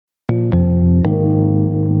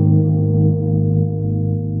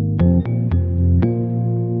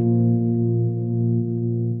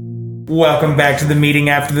Welcome back to the meeting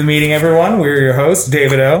after the meeting, everyone. We're your hosts,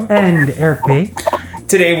 David O. And Eric B.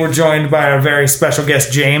 Today we're joined by our very special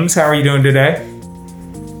guest, James. How are you doing today?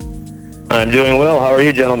 I'm doing well. How are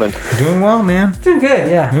you, gentlemen? Doing well, man. Doing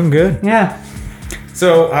good, yeah. Doing good. Yeah.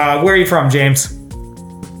 So, where are you from, James?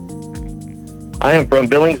 I am from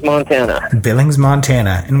Billings, Montana. Billings,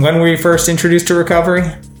 Montana. And when were you first introduced to recovery?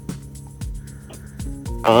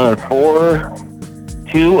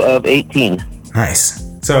 4/2 of 18. Nice.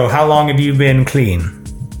 So, how long have you been clean?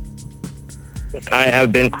 I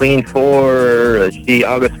have been clean for,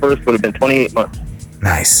 August 1st would have been 28 months.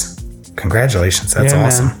 Nice. Congratulations. That's Yeah,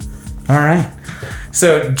 awesome. man. All right.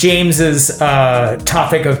 So, James's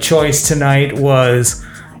topic of choice tonight was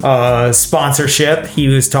sponsorship. He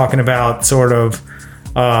was talking about sort of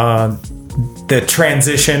the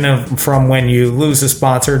transition from when you lose a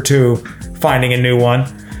sponsor to finding a new one.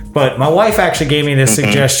 But my wife actually gave me this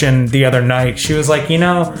suggestion the other night. She was like,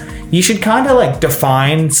 you should kind of like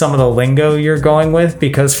define some of the lingo you're going with,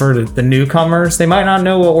 because for the newcomers, they might not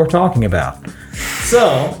know what we're talking about.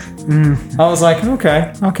 So I was like,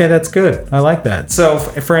 okay, that's good. I like that. So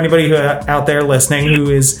for anybody who out there listening who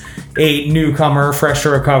is a newcomer, fresh to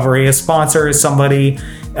recovery, a sponsor is somebody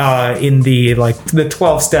in the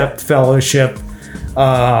 12-step fellowship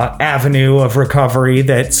avenue of recovery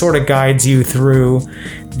that sort of guides you through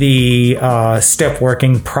the step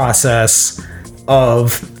working process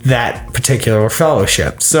of that particular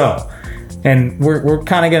fellowship. So, and we're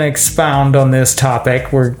kind of going to expound on this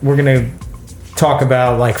topic. We're going to talk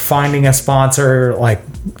about like finding a sponsor, like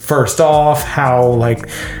first off, how like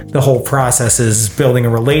the whole process is building a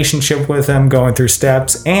relationship with them, going through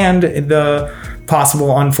steps, and the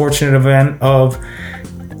possible unfortunate event of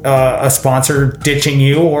a sponsor ditching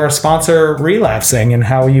you or a sponsor relapsing, and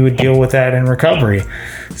how you would deal with that in recovery.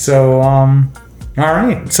 So, all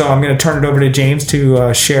right. So I'm going to turn it over to James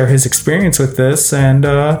to share his experience with this, and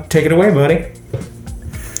take it away, buddy.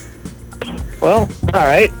 Well, all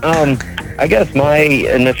right. I guess my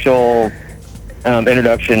initial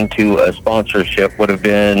introduction to a sponsorship would have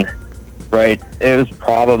been, it was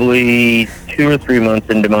probably 2 or 3 months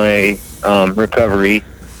into my recovery.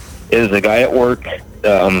 It was a guy at work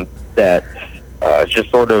that just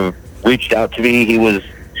sort of reached out to me. He was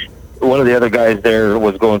one of the other guys there,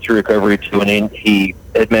 was going through recovery too, and he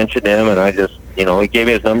had mentioned him, and I just, he gave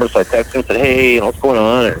me his number, so I texted him and said, hey, what's going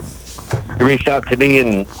on? And he reached out to me,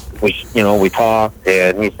 and we talked,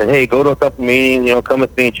 and he said, hey, go to a couple meetings, come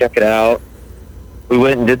with me and check it out. We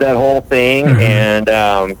went and did that whole thing, and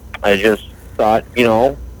I just thought,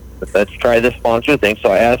 let's try this sponsor thing. So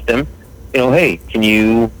I asked him, hey, can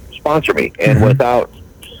you sponsor me? And without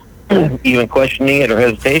even questioning it or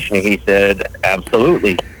hesitation, he said,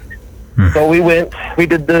 absolutely. So we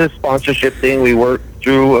did the sponsorship thing. We worked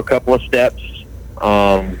through a couple of steps.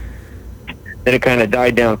 Then it kind of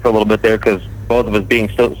died down for a little bit there because both of us being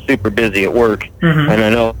so super busy at work. And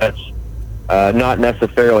I know that's not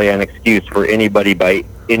necessarily an excuse for anybody by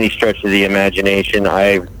any stretch of the imagination.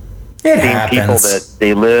 I've seen people that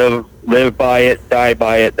they live by it, die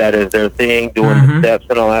by it. That is their thing, doing the steps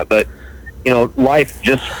and all that. But life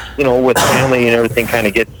just with family and everything kind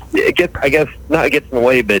of gets I guess not gets in the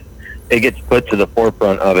way, but it gets put to the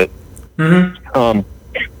forefront of it. So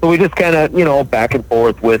we just kind of back and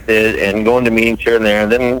forth with it and going to meetings here and there.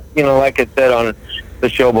 And then like I said on the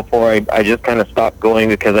show before, I just kind of stopped going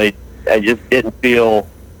because I just didn't feel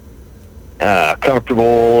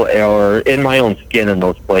comfortable or in my own skin in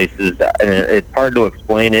those places. And it's hard to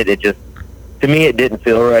explain it. It just, to me, it didn't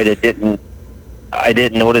feel right. I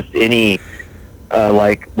didn't notice any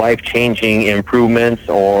like life-changing improvements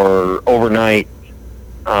or overnight,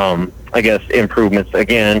 I guess, improvements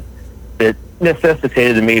again that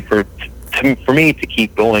necessitated me for me to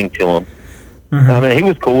keep going to him. I mean, he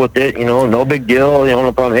was cool with it, no big deal,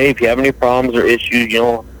 no problem. Hey, if you have any problems or issues,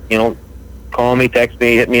 call me, text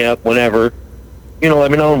me, hit me up whenever.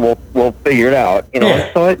 Let me know, and we'll figure it out.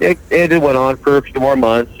 So it went on for a few more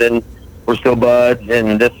months, and we're still buds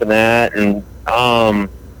and this and that, and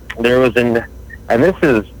there was and this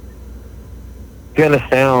is gonna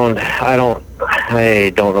sound, I don't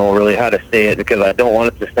know really how to say it, because I don't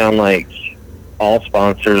want it to sound like all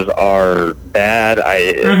sponsors are bad.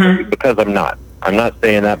 Because I'm not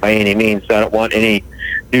saying that by any means. So I don't want any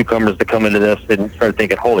newcomers to come into this and start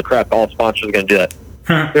thinking, holy crap, all sponsors are going to do that.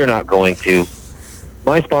 They're not going to.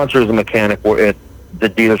 My sponsor is a mechanic at the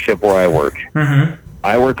dealership where I work.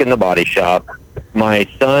 I work in the body shop. My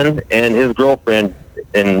son and his girlfriend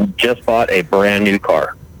just bought a brand new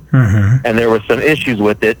car. And there were some issues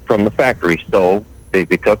with it from the factory. So they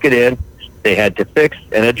took it in. They had to fix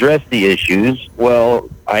and address the issues. Well,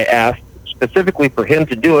 I asked specifically for him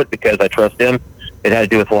to do it because I trust him. It had to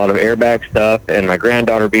do with a lot of airbag stuff and my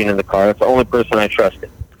granddaughter being in the car. That's the only person I trusted.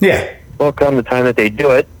 Yeah. Well, come the time that they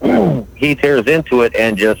do it, he tears into it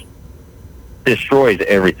and just destroys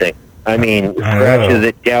everything. I mean, scratches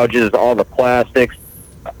it, gouges all the plastics,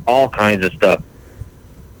 all kinds of stuff.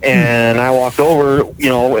 And I walked over, you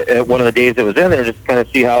know, at one of the days it was in there just to kind of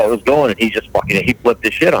see how it was going, and he flipped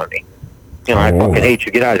his shit on me. You know, I fucking hate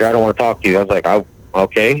you. Get out of here. I don't want to talk to you. I was like,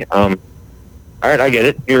 okay, all right, I get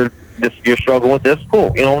it. You're struggling with this.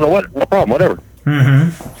 Cool. You know, no problem. Whatever. Mm-hmm.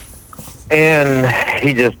 And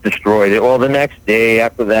he just destroyed it. Well, the next day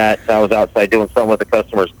after that, I was outside doing something with the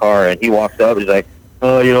customer's car, and he walks up. He's like,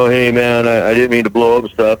 "Oh, you know, hey man, I didn't mean to blow up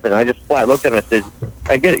stuff." And I just flat looked at him and I said,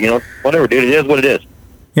 "I get it. You know, whatever, dude. It is what it is."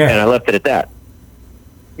 Yeah. And I left it at that.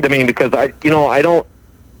 I mean, because I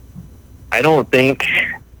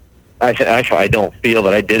don't feel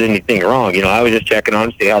that I did anything wrong. You know, I was just checking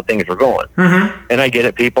on to see how things were going. Mm-hmm. And I get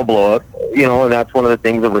it. People blow up, you know, and that's one of the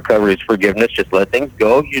things of recovery is forgiveness. Just let things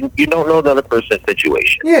go. You don't know the other person's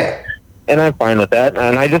situation. Yeah. And I'm fine with that.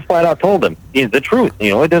 And I just flat out told him, it's the truth.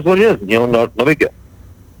 You know, it is what it is. You know, no big deal.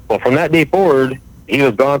 Well, from that day forward, he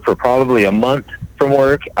was gone for probably a month from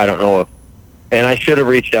work. I don't know if, and I should have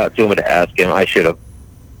reached out to him to ask him. I should have,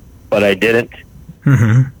 but I didn't.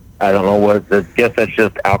 Mm-hmm. I don't know what. I guess that's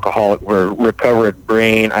just alcoholic or recovered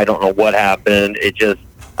brain. I don't know what happened. I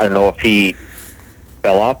don't know if he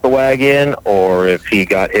fell off the wagon or if he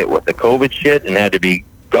got hit with the COVID shit and had to be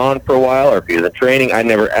gone for a while, or if he was in training. I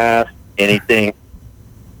never asked anything.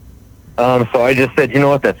 So I just said, you know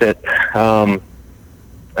what, that's it.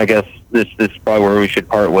 I guess this is probably where we should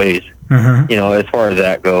part ways. Mm-hmm. You know, as far as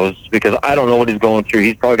that goes, because I don't know what he's going through.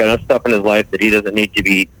 He's probably got enough stuff in his life that he doesn't need to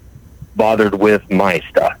be bothered with my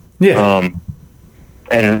stuff. Yeah.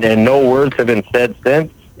 And no words have been said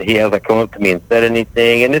since. He hasn't come up to me and said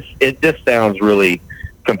anything, and it just sounds really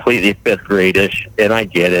completely fifth grade-ish, and I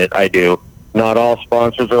get it. I do. Not all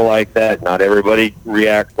sponsors are like that. Not everybody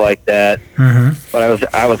reacts like that. Mm-hmm.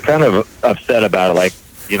 But I was kind of upset about it. Like,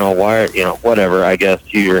 you know, why? You know, whatever. I guess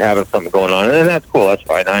you're having something going on, and that's cool. That's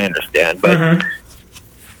fine. I understand. But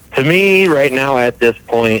to me, right now, at this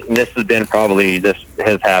point, and this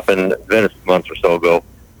has happened a month or so ago.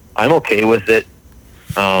 I'm okay with it.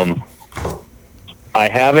 I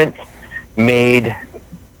haven't made,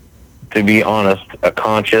 to be honest, a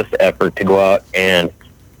conscious effort to go out and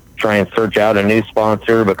try and search out a new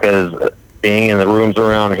sponsor, because being in the rooms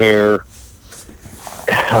around here,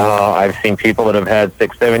 I've seen people that have had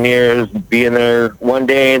 6-7 years be in there one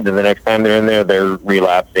day, and then the next time they're in there, they're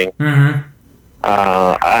relapsing. Mm-hmm.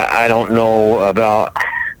 I don't know about,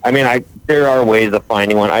 there are ways of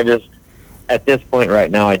finding one. At this point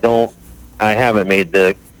right now, I haven't made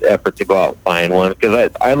the effort to go out and find one,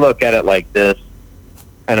 because I look at it like this,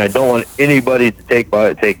 and I don't want anybody to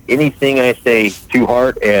take anything I say to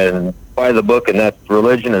heart and by the book, and that's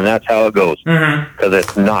religion, and that's how it goes, because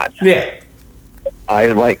it's not. Yeah.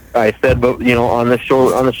 I said, but you know, on the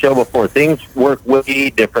show before, things work way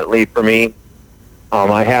differently for me.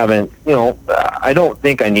 I haven't, you know, I don't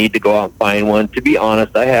think I need to go out and find one. To be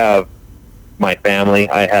honest, I have my family.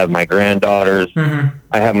 I have my granddaughters. Mm-hmm.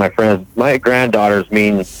 I have my friends. My granddaughters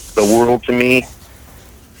mean the world to me.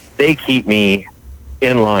 They keep me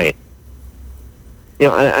in line. You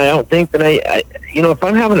know, I don't think that I you know, if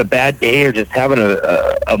I'm having a bad day or just having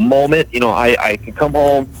a moment, you know, I can come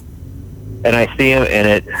home and I see them,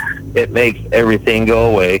 and it makes everything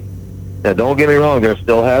go away. Now, don't get me wrong. There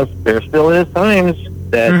still is times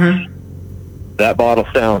that that bottle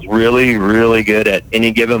sounds really, really good at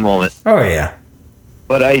any given moment. Oh yeah.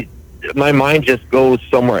 But my mind just goes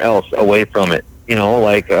somewhere else away from it. You know,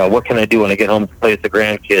 like what can I do when I get home to play with the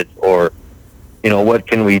grandkids, or you know, what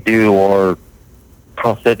can we do? Or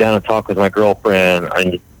I'll sit down and talk with my girlfriend.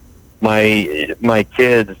 And my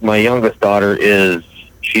kids, my youngest daughter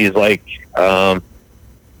she's like, I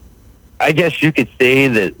guess you could say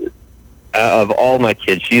that of all my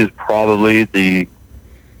kids, she is probably the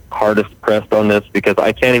hardest pressed on this, because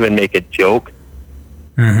I can't even make a joke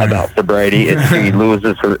about sobriety, and she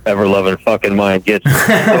loses her ever-loving fucking mind, gets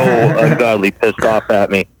so ungodly pissed off at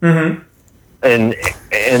me. And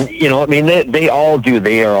you know, I mean, they all do.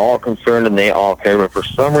 They are all concerned and they all care, but for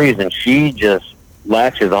some reason, she just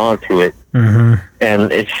latches onto it.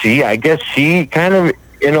 And I guess she kind of,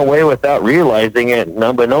 in a way, without realizing it,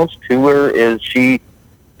 unbeknownst to her, she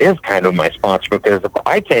is kind of my sponsor, because if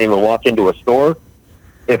I can't even walk into a store,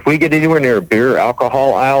 if we get anywhere near a beer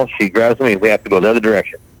alcohol aisle, she grabs me and we have to go the other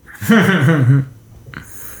direction.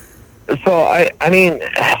 So I mean,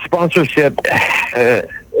 sponsorship,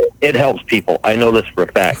 it helps people. I know this for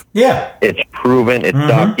a fact. Yeah. It's proven. It's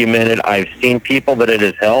documented. I've seen people that it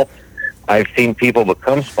has helped. I've seen people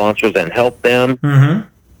become sponsors and help them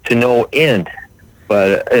to no end.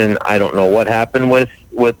 And I don't know what happened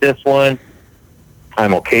with this one.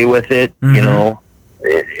 I'm okay with it. You know,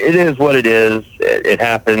 it is what it is. It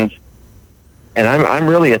happens. And I'm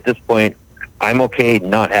really at this point, I'm okay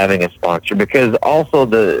not having a sponsor, because also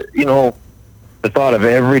the thought of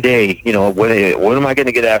every day, what am I going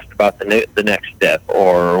to get asked about the next step,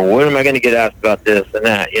 or what am I going to get asked about this and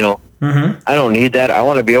that, I don't need that. I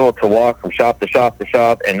want to be able to walk from shop to shop to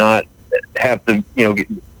shop and not have to, get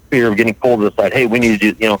fear of getting pulled to the side. Hey, we need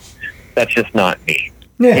to do, that's just not me,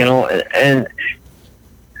 and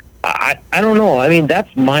I don't know. I mean,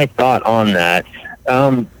 that's my thought on that.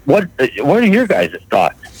 What are your guys'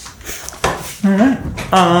 thoughts?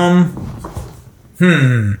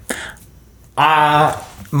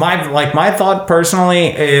 My thought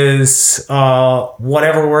personally is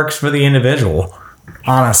whatever works for the individual,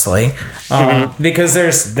 honestly, because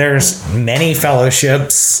there's many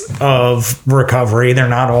fellowships of recovery. They're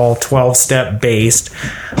not all 12-step based,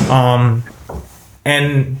 and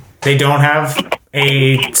they don't have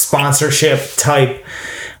a sponsorship type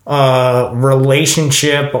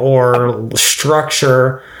relationship or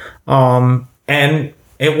structure, and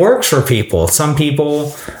it works for people. Some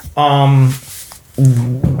people,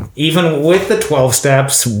 even with the 12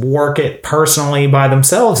 steps, work it personally by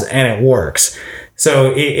themselves, and it works.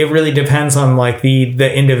 So it really depends on like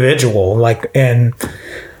the individual, like, and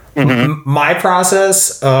my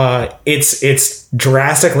process, it's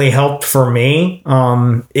drastically helped for me.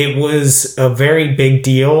 It was a very big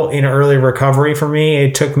deal in early recovery for me.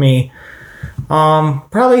 It took me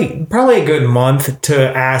probably a good month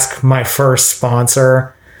to ask my first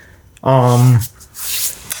sponsor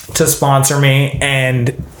to sponsor me,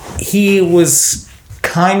 and he was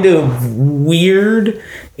kind of weird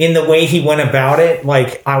in the way he went about it.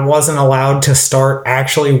 Like, I wasn't allowed to start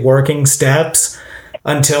actually working steps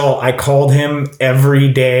until I called him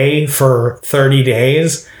every day for 30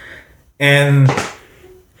 days. And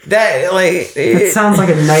that, like, it sounds like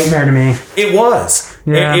a nightmare to me. It was.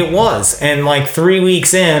 Yeah. It was. And like 3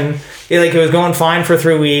 weeks in, it was going fine for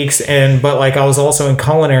 3 weeks. But like, I was also in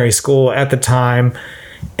culinary school at the time,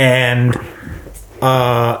 and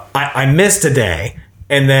I missed a day.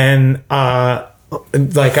 And then, I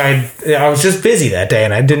was just busy that day,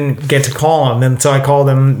 and I didn't get to call him. And so I called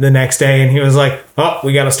him the next day, and he was like, "Oh,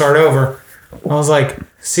 we got to start over." I was like,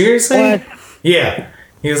 "Seriously?" What? Yeah.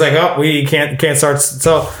 He was like, "Oh, we can't start."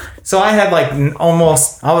 So I had like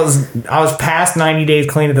almost, I was past 90 days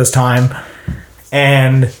clean at this time,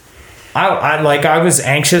 and I was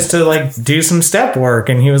anxious to like do some step work,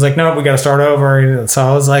 and he was like, "No, we got to start over." So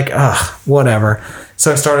I was like, "Ugh, whatever."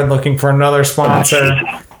 So I started looking for another sponsor.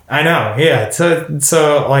 I know, yeah.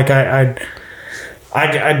 So like I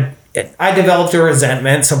developed a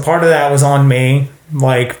resentment. So part of that was on me,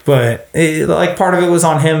 like, but part of it was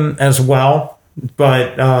on him as well.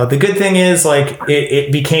 But the good thing is, like,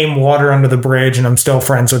 it became water under the bridge, and I'm still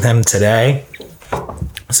friends with him today.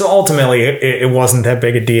 So ultimately, it wasn't that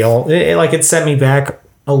big a deal. It set me back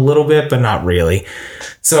a little bit, but not really.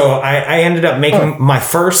 So I ended up making my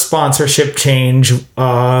first sponsorship change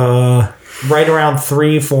right around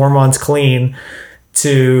 3-4 months clean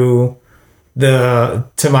to my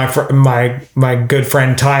good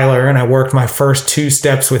friend Tyler, and I worked my first 2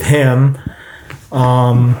 steps with him.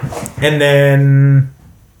 And then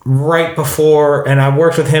right before, and I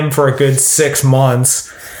worked with him for a good 6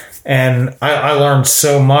 months, and I learned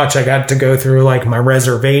so much. I got to go through like my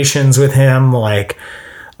reservations with him, like,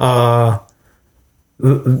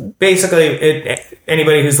 basically,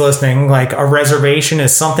 anybody who's listening, like, a reservation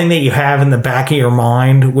is something that you have in the back of your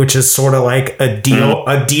mind, which is sort of like a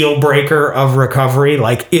deal breaker of recovery.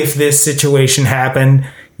 Like, if this situation happened,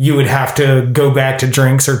 you would have to go back to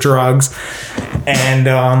drinks or drugs. And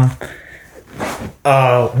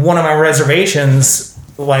one of my reservations,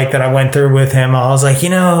 like, that I went through with him, I was like,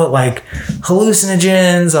 like,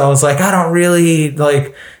 hallucinogens, I was like, I don't really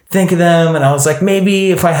like think of them. And I was like,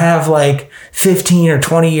 maybe if I have like 15 or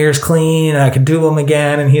 20 years clean, I could do them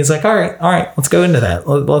again. And he's like, all right, let's go into that.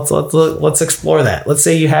 Let's explore that. Let's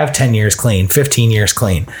say you have 10 years clean, 15 years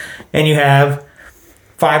clean, and you have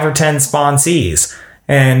 5 or 10 sponsees,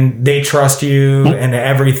 and they trust you and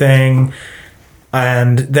everything.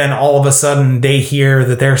 And then all of a sudden they hear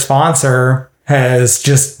that their sponsor has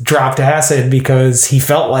just dropped acid because he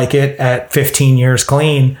felt like it at 15 years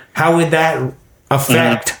clean. How would that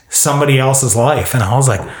affect somebody else's life? And I was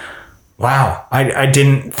like, wow, I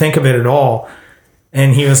didn't think of it at all.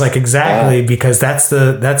 And he was like, exactly, because that's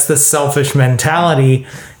the selfish mentality.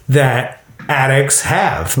 that addicts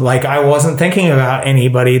have. Like, I wasn't thinking about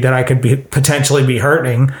anybody that I could potentially be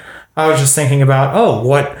hurting. I was just thinking about,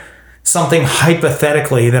 what something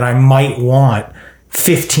hypothetically that I might want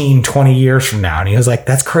 15, 20 years from now. And he was like,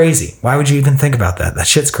 that's crazy. Why would you even think about that? That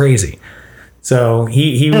shit's crazy. So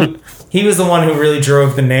he was the one who really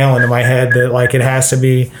drove the nail into my head that, like, it has to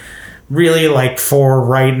be really, like, for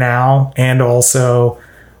right now. And also,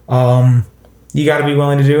 you got to be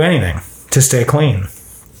willing to do anything to stay clean.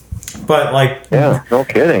 But, like, yeah, no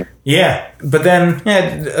kidding. Yeah. But then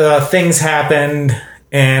things happened,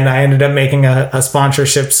 and I ended up making a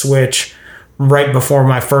sponsorship switch right before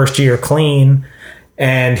my first year clean.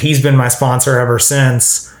 And he's been my sponsor ever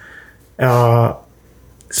since,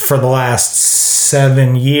 for the last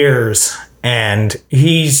 7 years. And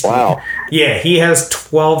wow. Yeah, he has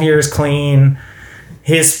 12 years clean.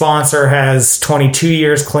 His sponsor has 22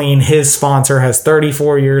 years clean. His sponsor has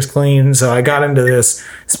 34 years clean. So I got into this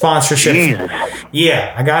sponsorship. Jesus.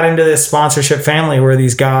 Yeah, I got into this sponsorship family where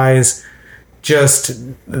these guys just,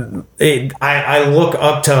 I look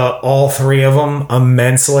up to all three of them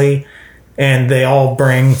immensely, and they all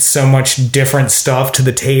bring so much different stuff to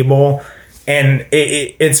the table. And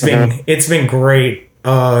it's been great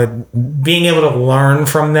being able to learn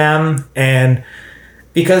from them, and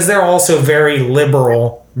because they're also very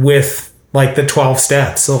liberal with, like, the 12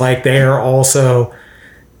 steps. So, like, they are also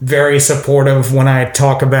very supportive when I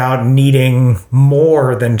talk about needing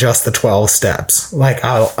more than just the 12 steps. Like,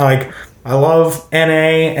 I love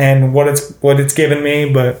NA and what it's given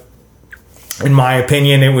me, but in my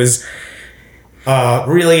opinion, it was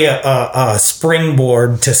really a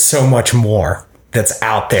springboard to so much more that's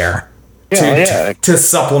out there to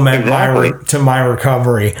supplement my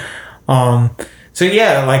recovery. So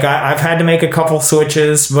yeah, like, I've had to make a couple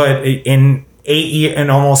switches, but in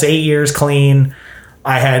almost 8 years clean,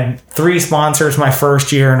 I had 3 sponsors my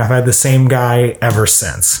first year, and I've had the same guy ever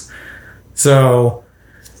since. So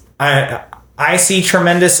I see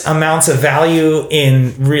tremendous amounts of value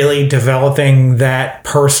in really developing that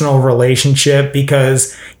personal relationship,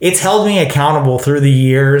 because it's held me accountable through the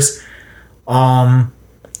years.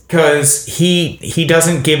 Because he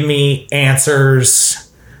doesn't give me answers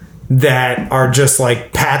that are just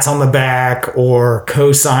like pats on the back or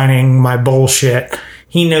co-signing my bullshit.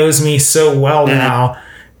 He knows me so well now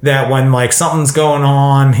that when, like, something's going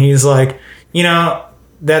on, he's like,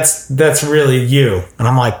 that's really you. And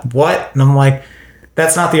I'm like, what? And I'm like,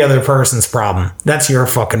 that's not the other person's problem. That's your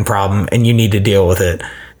fucking problem, and you need to deal with it.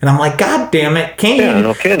 And I'm like, God damn it.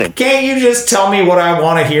 No kidding. Can't you just tell me what I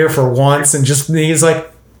want to hear for once? And he's like,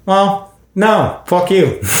 well, no, fuck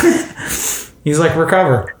you. He's like,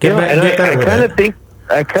 recover. Get better with it.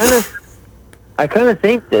 I kind of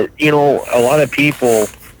think that, a lot of people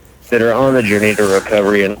that are on the journey to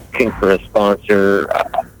recovery and looking for a sponsor,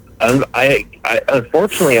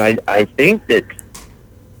 unfortunately, I think that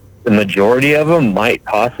the majority of them might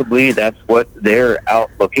possibly, that's what they're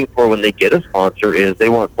out looking for when they get a sponsor, is they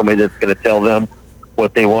want somebody that's going to tell them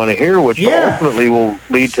what they want to hear, which ultimately will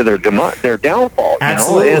lead to their downfall.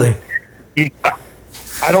 Absolutely.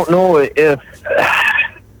 I don't know if,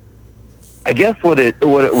 I guess what it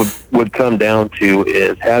would come down to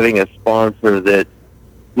is having a sponsor that,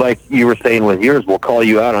 like you were saying with yours, will call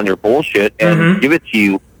you out on your bullshit and give it to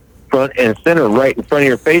you front and center, right in front of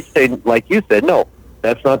your face, saying, like you said, no,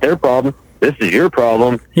 that's not their problem. This is your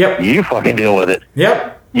problem. Yep. You fucking deal with it.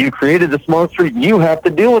 Yep. You created this monster. You have to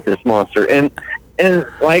deal with this monster. And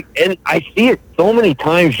I see it so many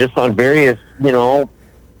times just on various, I'll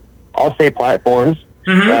say platforms,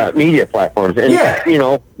 media platforms. And,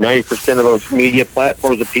 90% of those media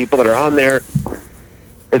platforms, the people that are on there,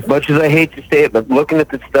 as much as I hate to say it, but looking at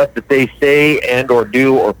the stuff that they say and or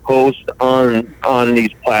do or post on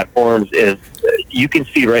these platforms, is you can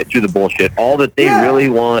see right through the bullshit. All that they really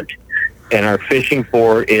want and are fishing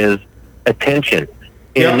for is attention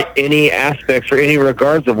in any aspects or any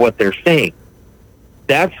regards of what they're saying.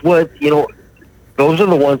 That's what, those are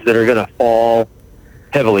the ones that are going to fall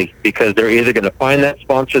heavily, because they're either going to find that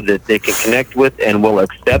sponsor that they can connect with and will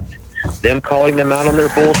accept them calling them out on their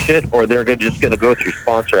bullshit, or they're just going to go through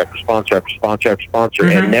sponsor after sponsor after sponsor after sponsor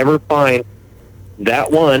and never find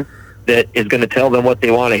that one that is going to tell them what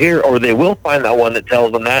they want to hear, or they will find that one that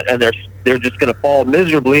tells them that, and they're just going to fall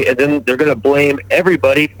miserably, and then they're going to blame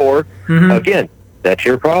everybody for, again, that's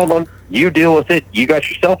your problem. You deal with it. You got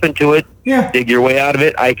yourself into it. Yeah. Dig your way out of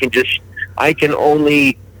it. I can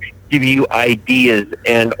only give you ideas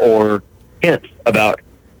and or hints about,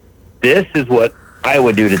 this is what I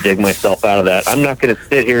would do to dig myself out of that. I'm not going to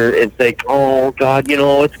sit here and say, oh God,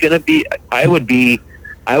 it's going to be, I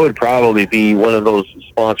I would probably be one of those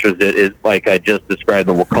sponsors that is like I just described,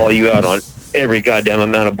 that will call you out on every goddamn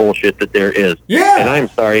amount of bullshit that there is. Yeah. And I'm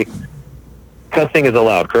sorry, cussing is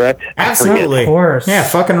allowed, correct? Absolutely. Of course. Yeah,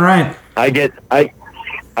 fucking right. I get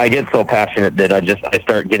so passionate that I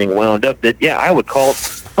start getting wound up that, yeah, I would call,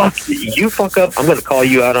 fuck up, I'm going to call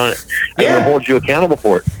you out on it. I'm going to hold you accountable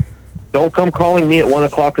for it. Don't come calling me at 1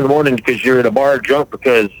 o'clock in the morning because you're at a bar drunk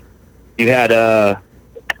because you had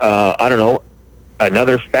I don't know,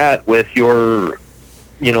 another spat with your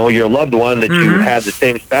loved one that you had the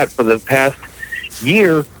same spat for the past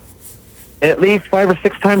year at least 5 or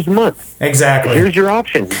 6 times a month. Exactly. Here's your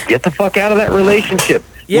option. Get the fuck out of that relationship.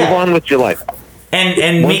 Yeah. Move on with your life.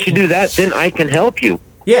 And once you do that, then I can help you.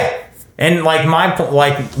 Yeah. And like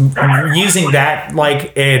using that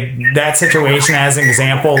that situation as an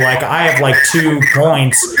example, like I have like 2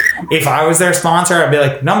 points. If I was their sponsor, I'd be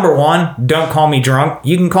like, number 1, don't call me drunk.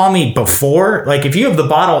 You can call me before. Like if you have the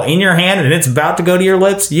bottle in your hand and it's about to go to your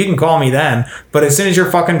lips, you can call me then. But as soon as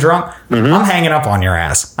you're fucking drunk, I'm hanging up on your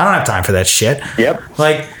ass. I don't have time for that shit. Yep.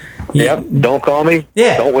 Like. Yep. Don't call me.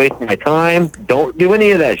 Yeah. Don't waste my time. Don't do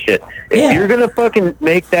any of that shit. If you're gonna fucking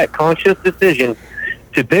make that conscious decision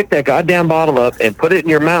to pick that goddamn bottle up and put it in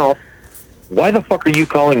your mouth, why the fuck are you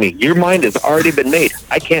calling me? Your mind has already been made.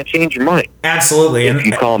 I can't change your mind. Absolutely. If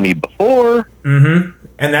you call me before, and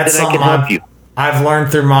that's then I something can help you. I've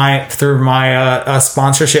learned through my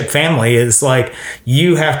sponsorship family is like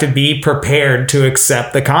you have to be prepared to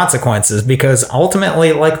accept the consequences, because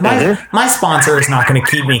ultimately, like my sponsor is not going to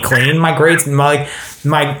keep me clean. My grand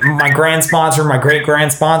sponsor, my great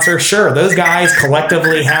grand sponsor, sure, those guys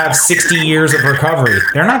collectively have 60 years of recovery.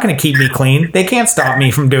 They're not going to keep me clean. They can't stop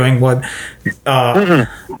me from doing what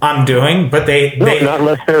I'm doing, but they not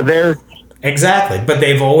unless they're there. Exactly. But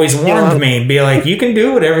they've always warned me and be like, you can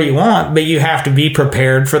do whatever you want, but you have to be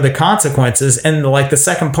prepared for the consequences. And like the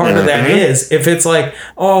second part of that is, if it's like,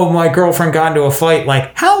 oh, my girlfriend got into a fight,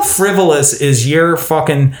 like how frivolous is your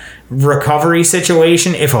fucking recovery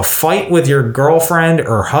situation if a fight with your girlfriend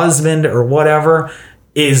or husband or whatever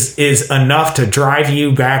is enough to drive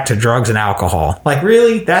you back to drugs and alcohol? Like,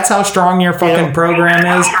 really? That's how strong your fucking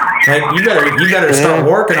program is? Like, you better start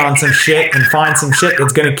working on some shit and find some shit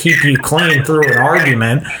that's going to keep you clean through an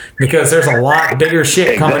argument, because there's a lot bigger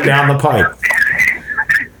shit coming down the pipe.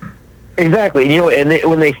 Exactly.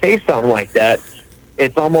 When they say something like that,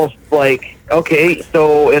 it's almost like, okay,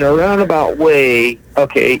 so in a roundabout way,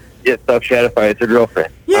 okay, it sucks you had a fight with your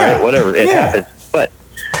girlfriend. Yeah. All right, whatever. It happens. But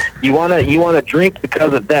you wanna drink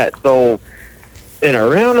because of that. So in a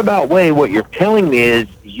roundabout way, what you're telling me is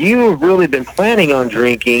you've really been planning on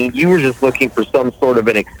drinking. You were just looking for some sort of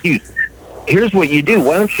an excuse. Here's what you do.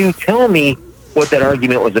 Why don't you tell me what that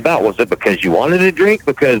argument was about? Was it because you wanted to drink?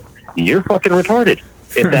 Because you're fucking retarded.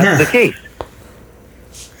 If that's the case,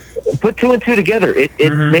 put 2 and 2 together.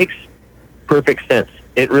 It makes perfect sense.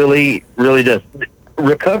 It really, really does.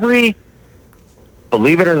 Recovery,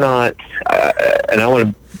 believe it or not, and I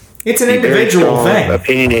want to. It's an individual thing.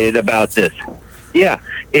 Opinionated about this. Yeah,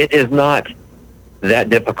 it is not that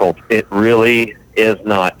difficult. It really is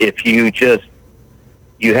not. If you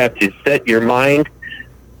have to set your mind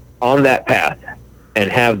on that path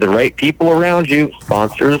and have the right people around you,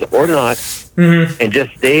 sponsors or not, and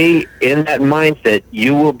just stay in that mindset,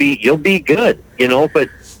 you'll be good, but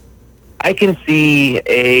I can see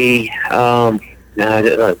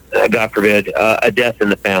God forbid, a death in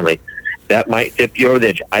the family. That might tip you over the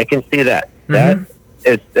edge. I can see that.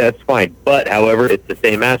 That's fine. But, however, it's the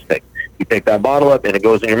same aspect. You pick that bottle up and it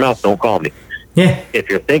goes in your mouth, don't call me. Yeah. If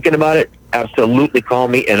you're thinking about it, absolutely call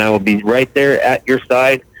me, and I will be right there at your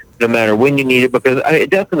side no matter when you need it, because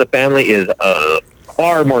death in the family is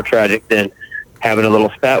far more tragic than having a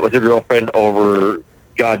little spat with your girlfriend over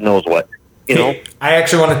God knows what. I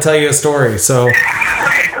actually want to tell you a story. So,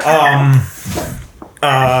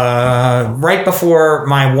 right before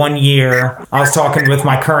my 1 year, I was talking with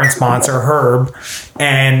my current sponsor, Herb,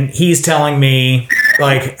 and he's telling me,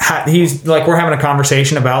 like, we're having a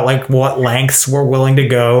conversation about, like, what lengths we're willing to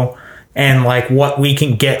go and, like, what we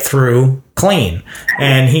can get through clean.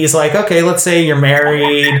 And he's like, okay, let's say you're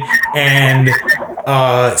married and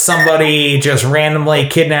somebody just randomly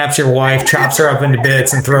kidnaps your wife, chops her up into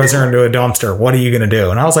bits, and throws her into a dumpster. What are you going to do?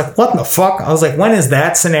 And I was like, what the fuck? I was like, when is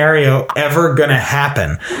that scenario ever going to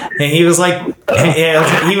happen? And he was like,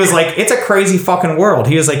 it's a crazy fucking world.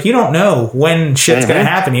 He was like, you don't know when shit's going to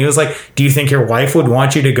happen. He was like, do you think your wife would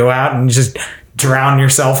want you to go out and just drown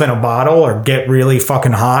yourself in a bottle or get really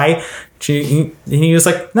fucking high? He was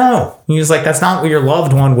like, no. He was like, that's not what your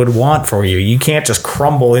loved one would want for you. You can't just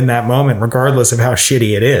crumble in that moment, regardless of how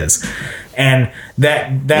shitty it is. And that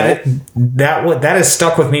has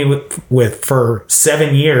stuck with me with for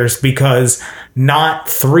 7 years, because not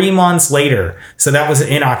 3 months later, so that was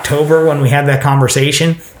in October when we had that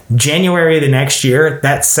conversation, January the next year,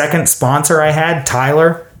 that second sponsor I had,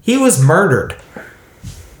 Tyler, he was murdered.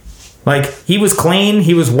 Like, he was clean.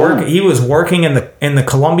 He was working in the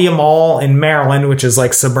Columbia Mall in Maryland, which is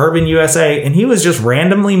like suburban USA, and he was just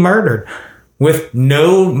randomly murdered with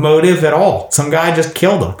no motive at all. Some guy just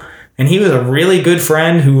killed him. And he was a really good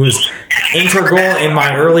friend who was integral in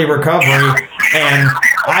my early recovery. And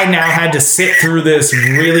I now had to sit through this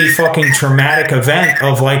really fucking traumatic event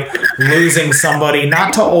of like losing somebody,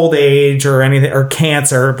 not to old age or anything or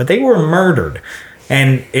cancer, but they were murdered.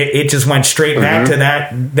 And it just went straight back to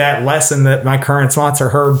that lesson that my current sponsor,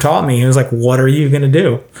 Herb, taught me. He was like, what are you going to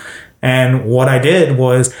do? And what I did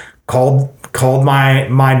was called my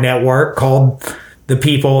network, called the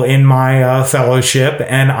people in my fellowship,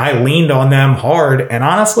 and I leaned on them hard. And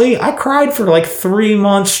honestly, I cried for like 3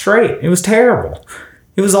 months straight. It was terrible.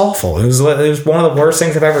 It was awful. It was one of the worst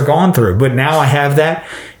things I've ever gone through. But now I have that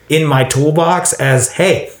in my toolbox as,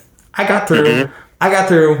 hey, I got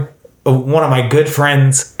through one of my good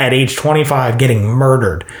friends at age 25 getting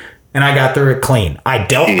murdered, and I got through it clean. I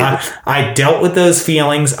dealt with those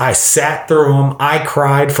feelings. I sat through them. I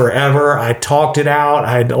cried forever. I talked it out.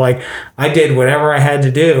 I did whatever I had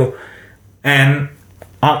to do, and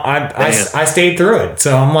I stayed through it.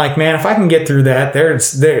 So I'm like, man, if I can get through that,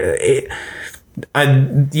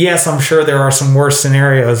 yes, I'm sure there are some worse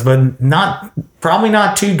scenarios, but probably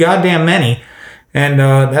not too goddamn many. And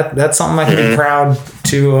that's something I can be proud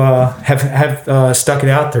to have stuck it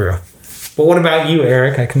out through. But what about you,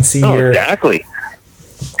 Eric? I can see you're exactly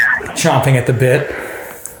chomping at the bit.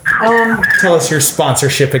 Tell us your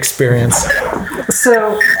sponsorship experience.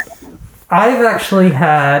 So, I've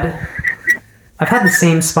had the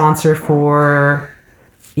same sponsor for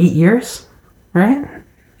 8 years, right?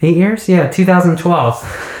 8 years? Yeah,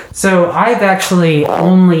 2012. So, I've actually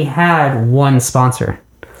only had one sponsor.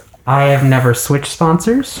 I have never switched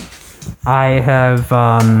sponsors. I've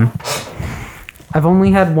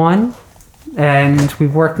only had one, and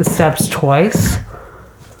we've worked the steps twice.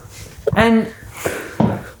 And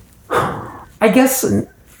I guess...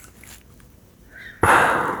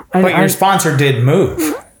 But your sponsor did move.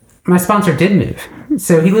 My sponsor did move.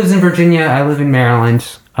 So he lives in Virginia, I live in Maryland.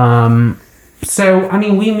 So, I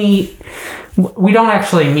mean, we meet... We don't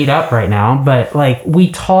actually meet up right now, but, like,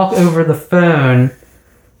 we talk over the phone...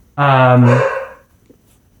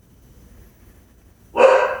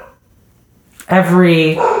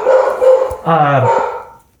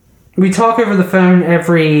 we talk over the phone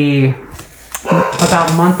every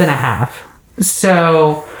about month and a half.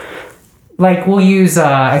 So, like, we'll use,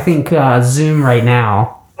 I think, Zoom right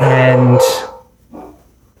now. And,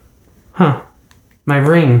 my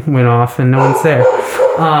ring went off and no one's there.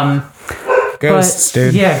 Ghosts,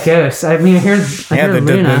 dude. Yeah, ghosts. I mean, I hear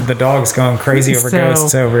Luna. The dog's going crazy over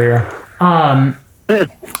ghosts over here.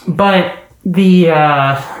 But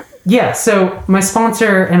so my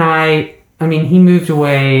sponsor and I mean, he moved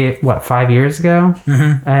away, 5 years ago?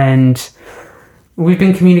 Mm-hmm. And we've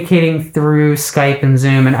been communicating through Skype and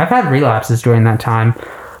Zoom, and I've had relapses during that time.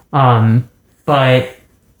 But,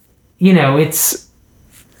 you know,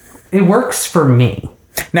 it works for me.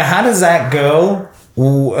 Now, how does that go?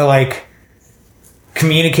 Like,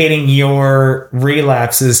 communicating your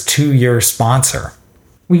relapses to your sponsor?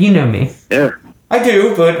 Well, you know me. Yeah. I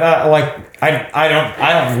do, but I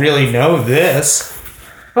don't really know this.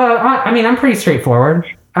 Well, I mean, I'm pretty straightforward.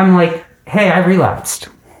 I'm like, hey, I relapsed.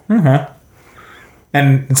 Mm-hmm.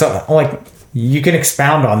 And so, like, you can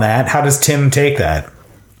expound on that. How does Tim take that?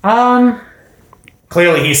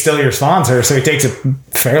 Clearly, he's still your sponsor, so he takes it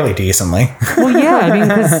fairly decently. Well, yeah, I mean,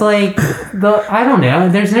 because, like, I don't know.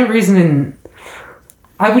 There's no reason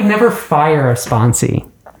I would never fire a sponsee,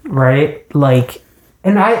 right? Like,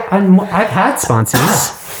 and I've had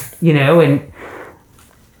sponsors, you know, and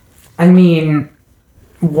I mean,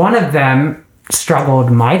 one of them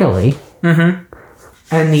struggled mightily. Mm-hmm.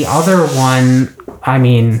 And the other one, I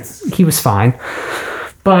mean, he was fine.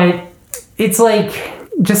 But it's like,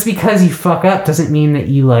 just because you fuck up doesn't mean that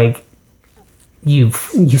you, like, you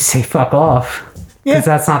say fuck off. Yeah. Because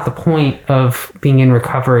that's not the point of being in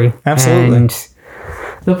recovery. Absolutely. And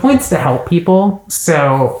the point's to help people.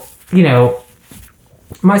 So, you know,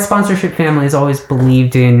 my sponsorship family has always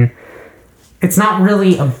believed in, it's not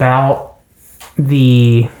really about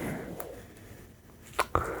the...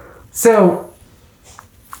 So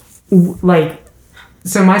my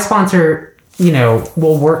sponsor, you know,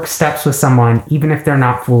 will work steps with someone even if they're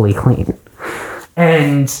not fully clean.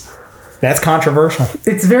 And That's controversial.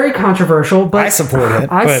 It's very controversial, but I support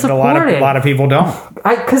it, I but support a lot of people don't.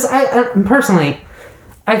 Because I personally,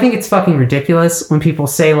 I think it's fucking ridiculous when people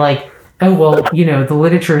say like, oh, well, you know, the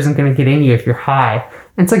literature isn't going to get in you if you're high.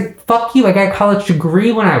 And it's like, fuck you, I got a college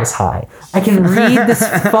degree when I was high. I can read this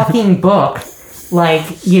fucking book,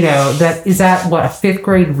 like, you know, that is at, what, a 5th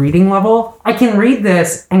grade reading level? I can read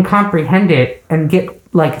this and comprehend it and get,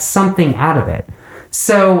 like, something out of it.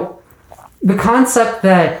 So, the concept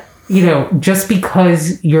that, you know, just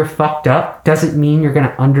because you're fucked up doesn't mean you're going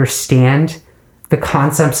to understand the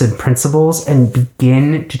concepts and principles and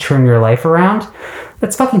begin to turn your life around,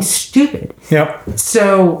 that's fucking stupid. Yep.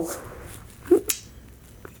 So,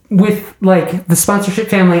 with, like, the sponsorship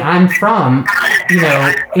family I'm from, you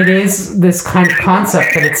know, it is this kind of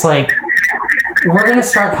concept that it's like, we're going to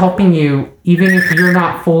start helping you even if you're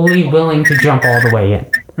not fully willing to jump all the way in.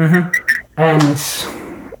 Mm-hmm. And,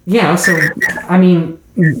 you know, so, I mean,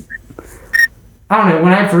 I don't know,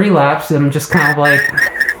 when I've relapsed, I'm just kind of like,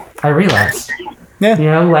 I relapsed. Yeah. You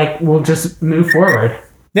know, like, we'll just move forward.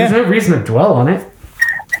 Yeah. There's no reason to dwell on it.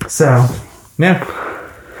 So. Yeah.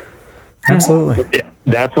 Absolutely. Yeah,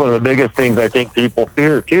 that's one of the biggest things I think people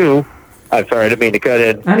fear too. I'm sorry, I didn't mean to cut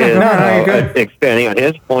in. No, you're good. Expanding on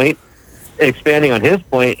his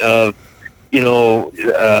point of, you know,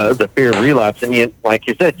 the fear of relapse, and you, like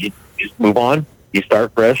you said, you just move on, you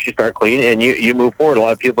start fresh, you start clean, and you move forward. A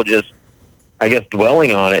lot of people just, I guess,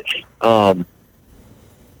 dwelling on it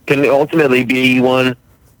can ultimately be one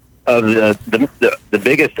of the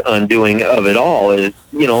biggest undoing of it all. Is,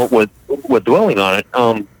 you know, with dwelling on it.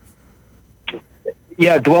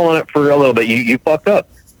 Yeah, dwell on it for a little bit. You fucked up.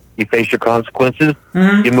 You face your consequences.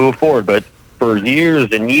 Mm-hmm. You move forward. But for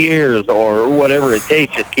years and years, or whatever it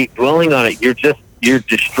takes, just keep dwelling on it. You're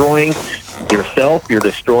destroying yourself. You're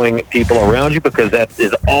destroying people around you, because that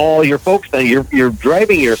is all you're focused on. You're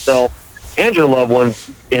driving yourself and your loved ones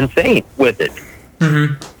insane with it.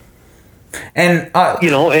 Mm-hmm. And you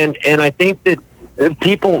know, and I think that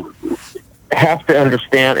people have to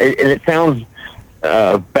understand. And it sounds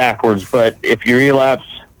backwards, but if you relapse,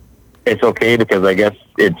 it's okay, because I guess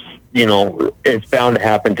it's, you know, it's bound to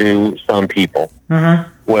happen to some people.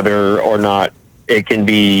 Mm-hmm. Whether or not it can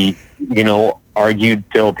be, you know, argued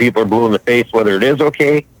till people are blue in the face whether it is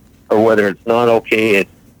okay or whether it's not okay.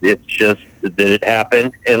 It's just that it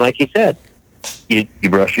happened, and like you said, you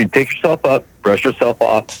pick yourself up, brush yourself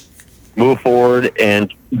off, move forward,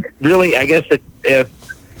 and really, I guess if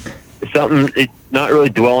something, it's not really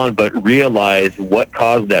dwell on, but realize what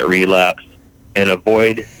caused that relapse and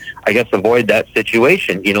avoid that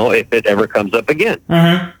situation, you know, if it ever comes up again.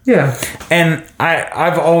 Mm-hmm. Yeah. And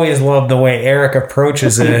I've always loved the way Eric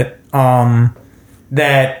approaches it,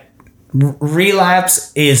 that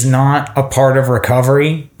relapse is not a part of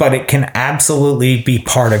recovery, but it can absolutely be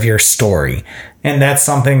part of your story. And that's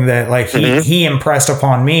something that, like, he impressed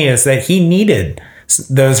upon me, is that he needed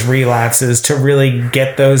those relapses to really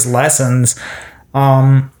get those lessons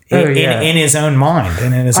in his own mind.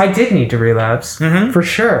 And I did need to relapse, for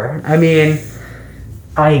sure. I mean,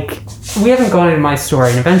 like, we haven't gone into my story,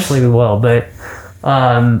 and eventually we will, but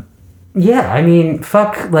yeah, I mean,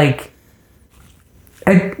 fuck, like,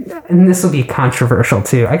 and this will be controversial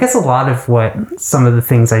too. I guess a lot of what some of the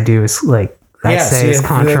things I do is, like, I say is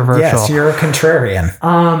controversial. Yes, you're a contrarian.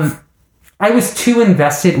 I was too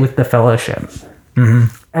invested with the fellowship. Mm-hmm.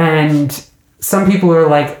 And some people are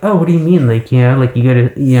like, oh, what do you mean? Like, you know, like, you go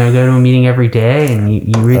to a meeting every day and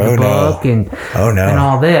you read the book and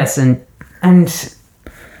all this. And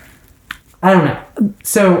I don't know.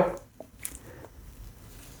 So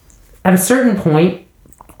at a certain point,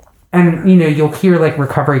 and, you know, you'll hear, like,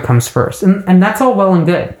 recovery comes first, and that's all well and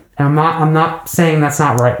good. And I'm not saying that's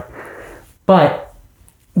not right, but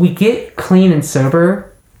we get clean and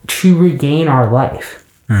sober to regain our life.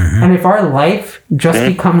 Mm-hmm. And if our life just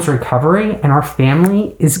becomes recovery and our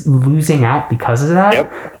family is losing out because of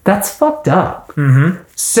that, that's fucked up. Mm-hmm.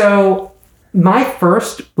 So my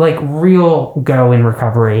first, like, real go in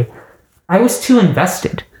recovery, I was too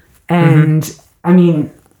invested. And I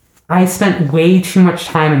mean, I spent way too much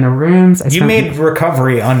time in the rooms. You made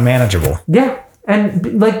recovery unmanageable. Yeah.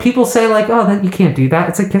 And, like, people say, like, oh, that you can't do that.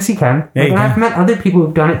 It's like, yes, you can. Yeah, like, and I've met other people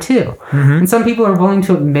who've done it too. Mm-hmm. And some people are willing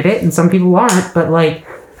to admit it and some people aren't. But, like,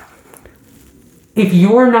 if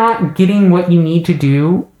you're not getting what you need to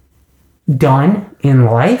do done in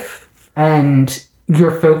life, and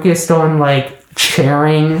you're focused on, like,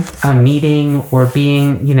 chairing a meeting or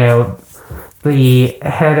being, you know, the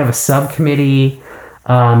head of a subcommittee,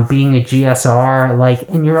 being a GSR, like,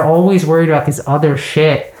 and you're always worried about this other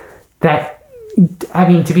shit that, I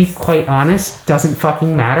mean, to be quite honest, doesn't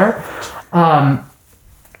fucking matter.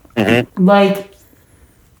 Like,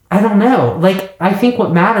 I don't know. Like, I think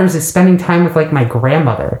what matters is spending time with, like, my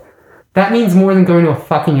grandmother. That means more than going to a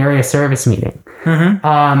fucking area service meeting.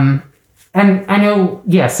 And I know,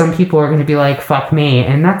 yeah, some people are going to be like, fuck me,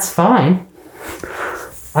 and that's fine.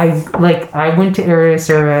 I went to area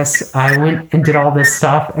service, I went and did all this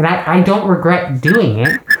stuff, and I don't regret doing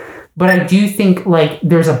it, but I do think, like,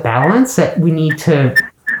 there's a balance that we need to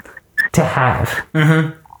have.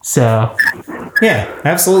 So, yeah,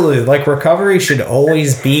 absolutely. Like, recovery should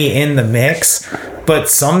always be in the mix, but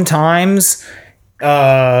sometimes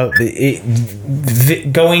going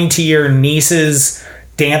to your niece's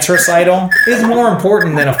dance recital is more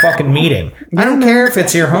important than a fucking meeting. I don't care if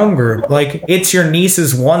it's your home group. Like, it's your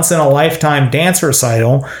niece's once in a lifetime dance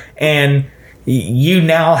recital, and you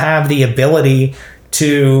now have the ability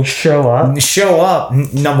to show up,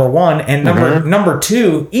 number one, and number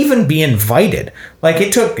two, even be invited. Like,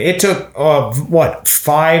 it took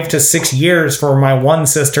 5 to 6 years for my one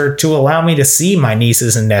sister to allow me to see my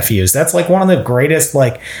nieces and nephews. That's like one of the greatest,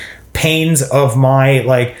 like, pains of my,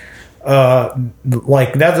 like that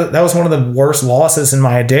was one of the worst losses in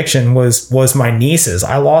my addiction was my nieces.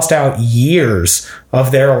 I lost out years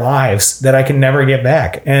of their lives that I can never get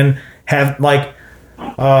back. And have, like,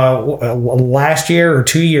 last year or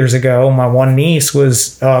 2 years ago, my one niece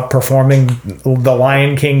was performing the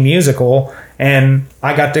Lion King musical, and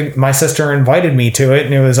my sister invited me to it,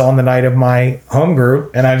 and it was on the night of my home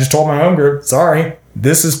group, and I just told my home group, sorry,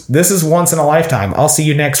 this is once in a lifetime. I'll see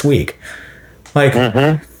you next week. Like,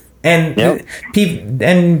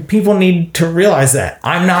 and people need to realize that.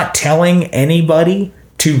 I'm not telling anybody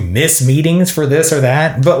to miss meetings for this or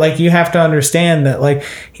that, but, like, you have to understand that, like,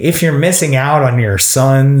 if you're missing out on your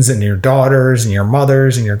sons and your daughters and your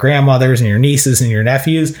mothers and your grandmothers and your nieces and your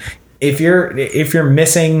nephews, if you're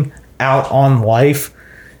missing out on life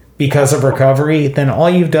because of recovery, then all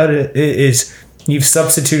you've done is you've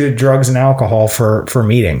substituted drugs and alcohol for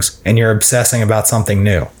meetings, and you're obsessing about something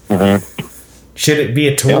new. Should it be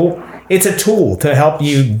a tool? Yep. It's a tool to help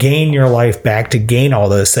you gain your life back, to gain all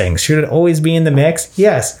those things. Should it always be in the mix?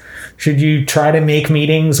 Yes. Should you try to make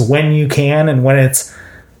meetings when you can and when it's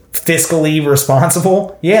fiscally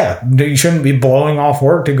responsible? Yeah. You shouldn't be blowing off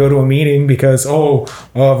work to go to a meeting because,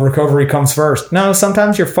 recovery comes first. No,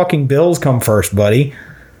 sometimes your fucking bills come first, buddy.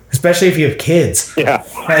 Especially if you have kids. Yeah.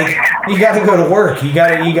 Like, you got to go to work. You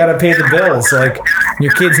got to pay the bills. Like,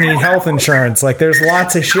 your kids need health insurance. Like, there's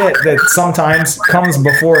lots of shit that sometimes comes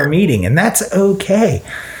before a meeting, and that's okay.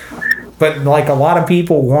 But, like, a lot of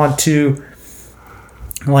people want to,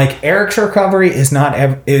 like, Eric's recovery is not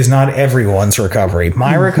everyone's recovery.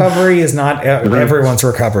 My recovery is not everyone's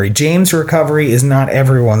recovery. James' recovery is not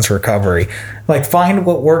everyone's recovery. Like, find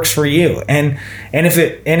what works for you, and if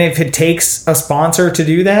it takes a sponsor to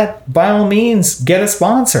do that, by all means, get a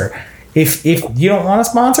sponsor. If you don't want a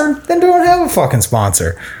sponsor, then don't have a fucking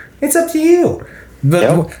sponsor. It's up to you.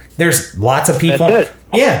 But there's lots of people. That's it.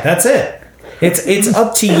 Yeah, that's it. It's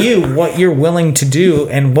up to you what you're willing to do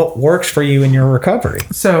and what works for you in your recovery.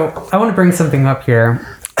 So I want to bring something up here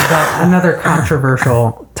about another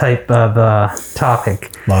controversial type of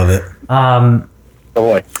topic. Love it. Oh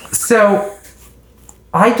boy. So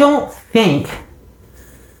I don't think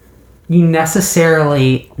you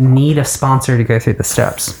necessarily need a sponsor to go through the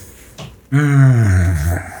steps.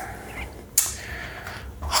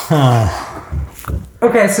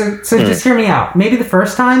 Okay, so just hear me out. Maybe the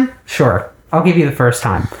first time, sure, I'll give you the first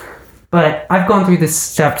time. But I've gone through the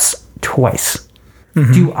steps twice.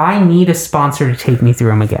 Do I need a sponsor to take me through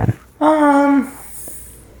them again?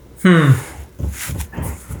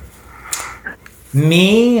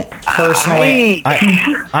 Me personally,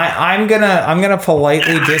 I'm gonna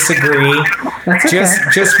politely disagree. That's okay.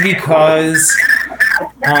 Just because.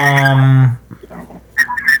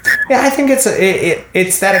 Yeah, I think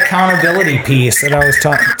it's that accountability piece that I was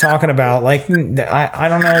talking about. Like, I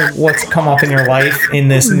don't know what's come up in your life in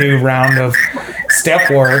this new round of step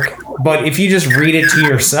work, but if you just read it to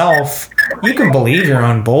yourself, you can believe your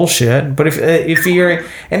own bullshit. But if you're,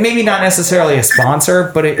 and maybe not necessarily a sponsor,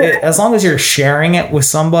 but as long as you're sharing it with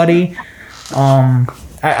somebody,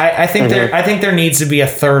 I think there needs to be a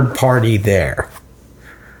third party there.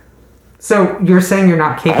 So you're saying you're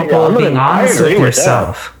not capable of being honest with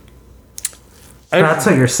yourself? That's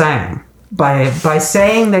what you're saying. By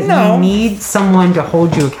saying that you need someone to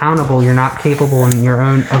hold you accountable, you're not capable in your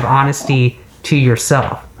own of honesty to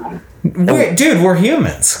yourself. We're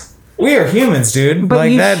humans. We are humans, dude. But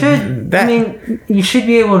like you that, should. I mean, you should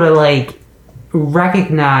be able to, like,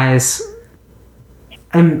 recognize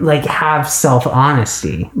and like have self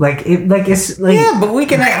honesty. Like it's like Yeah, but you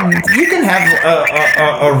can have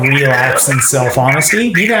a relapse in self honesty.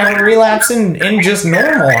 You can have a relapse in just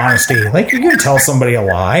normal honesty. Like you can tell somebody a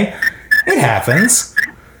lie. It happens.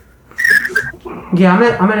 yeah,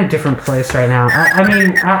 I'm at a different place right now. I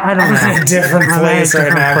mean, I don't know. I'm in a different I'm at a place right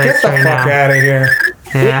different now. place Get the right fuck now. out of here.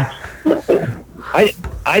 Yeah.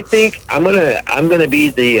 I think I'm gonna be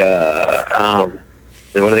the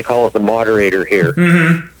what do they call it, the moderator here.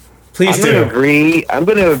 Please I'm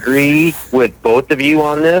gonna agree with both of you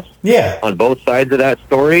on this, Yeah. on both sides of that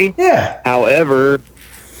story. Yeah. However,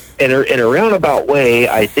 in a roundabout way,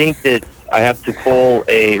 I think that I have to pull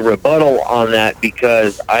a rebuttal on that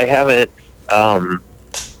because I haven't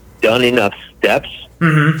done enough steps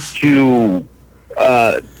to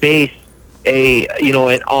base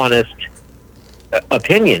an honest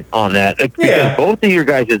opinion on that. Because Yeah. both of your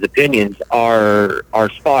guys' opinions are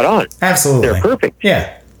spot on. Absolutely. They're perfect. Yeah.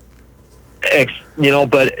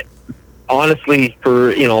 But honestly,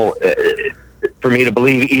 for me to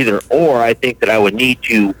believe either or, I think that I would need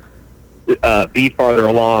to be farther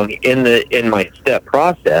along in my step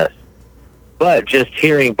process. But just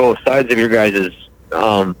hearing both sides of your guys'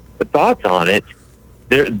 thoughts on it,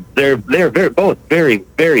 they're both very,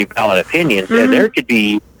 very valid opinions. And that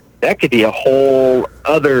could be a whole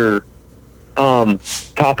other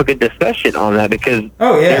topic of discussion on that because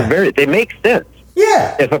they make sense.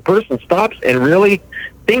 Yeah. If a person stops and really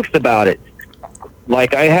thinks about it,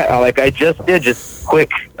 like I just did, just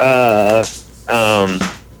quick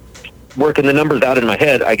working the numbers out in my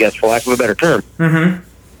head, I guess, for lack of a better term,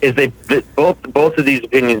 is both of these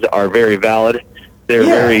opinions are very valid. They're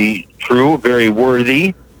very true, very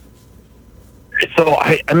worthy. So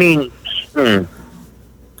I mean, I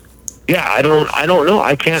don't know.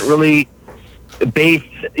 I can't really base,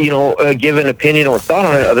 give an opinion or thought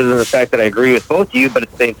on it other than the fact that I agree with both of you, but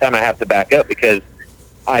at the same time I have to back up because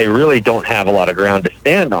I really don't have a lot of ground to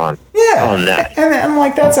stand on on that. And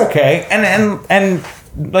like, that's okay. And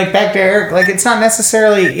like, back to Eric, like, it's not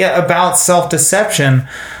necessarily about self-deception.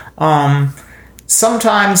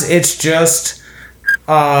 Sometimes it's just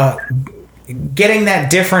getting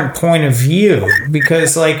that different point of view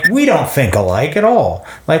because, like, we don't think alike at all.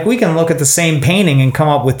 Like, we can look at the same painting and come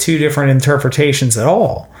up with two different interpretations at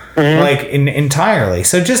all, like, entirely.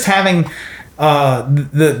 So just having I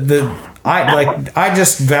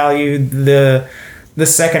just value the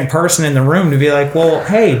second person in the room to be like, well,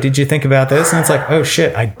 hey, did you think about this? And it's like, oh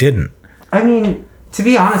shit, I didn't. I mean, to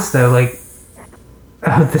be honest though, like,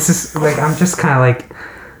 this is like, I'm just kind of like,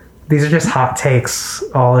 these are just hot takes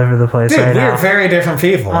all over the place. Dude, right we're now. very different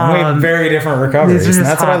people. We have very different recoveries. these are And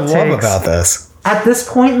just that's what I hot love takes. about this. At this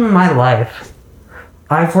point in my life,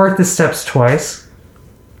 I've worked the steps twice.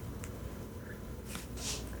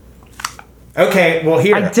 Okay, well,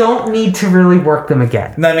 here. I don't need to really work them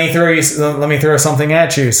again. Let me throw something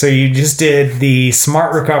at you. So you just did the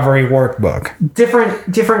Smart Recovery Workbook.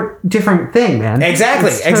 Different thing, man. Exactly.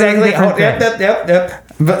 It's totally different thing. Yep.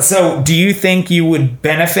 But so, do you think you would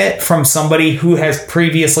benefit from somebody who has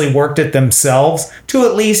previously worked it themselves to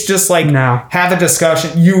at least just like No. have a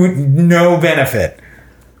discussion? You would no benefit.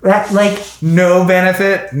 That, like, No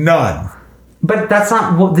benefit. None. but that's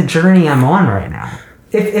not what the journey I'm on right now.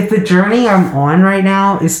 If the journey I'm on right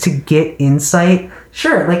now is to get insight,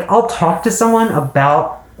 sure, like, I'll talk to someone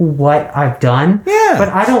about what I've done. Yeah. But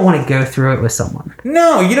I don't want to go through it with someone.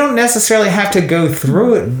 No, you don't necessarily have to go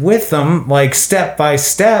through it with them, like, step by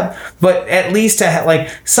step, but at least to like,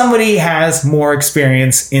 somebody has more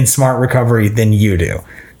experience in smart recovery than you do.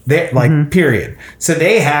 They period. So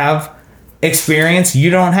they have experience you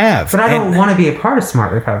don't have. But I don't want to be a part of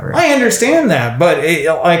smart recovery. I understand that, but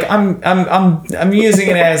I'm using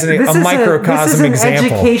it as a microcosm this is an example.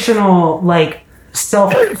 educational, like,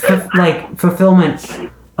 fulfillment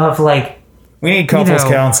of, like, We need couples know.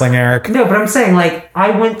 counseling, Eric. no, but I'm saying, like, I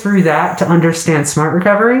went through that to understand smart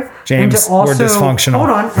recovery. James, and to also, we're dysfunctional. Hold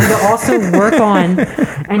on, and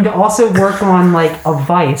to also work on, like, a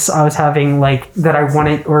vice I was having, like, that I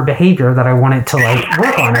wanted, or behavior that I wanted to, like,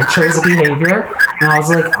 work on. I chose a behavior, and I was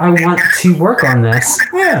like, I want to work on this.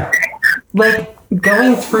 Yeah. Like,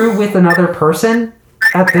 going through with another person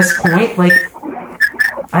at this point, like,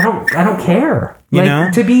 I don't care. You Like, know?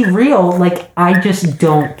 to be real, like, I just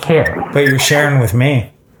don't care. But you're sharing with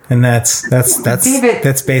me. And that's David,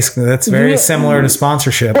 very similar to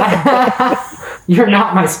sponsorship. You're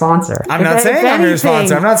not my sponsor. I'm not saying I'm your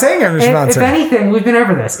sponsor. I'm not saying I'm your sponsor. If anything, we've been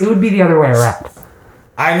over this. It would be the other way around.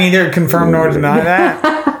 I neither confirm nor deny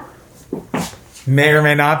that. May or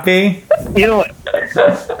may not be.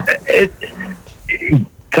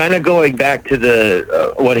 kind of going back to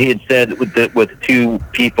the what he had said with two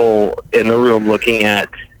people in the room looking at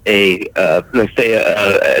a let's say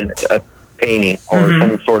a painting or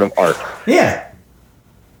some sort of art. Yeah.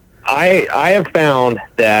 I have found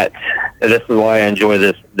that, and this is why I enjoy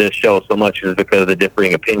this show so much, is because of the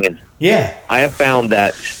differing opinions. Yeah. I have found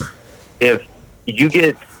that if you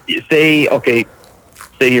get, say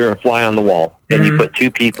you're a fly on the wall, and you put two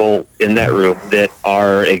people in that room that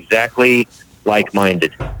are exactly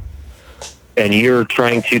like-minded, and you're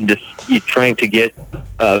trying to get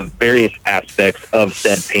various aspects of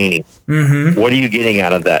said painting. What are you getting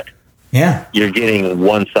out of that? Yeah. You're getting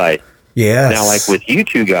one side. Yeah. Now, like with you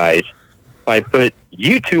two guys, if I put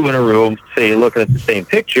you two in a room, say looking at the same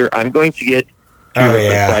picture, I'm going to get two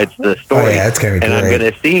different sides to the story. Oh, yeah, it's gonna be and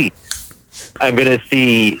great. I'm going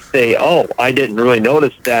to say, oh, I didn't really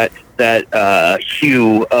notice that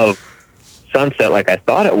hue of sunset like I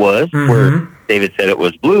thought it was, where David said it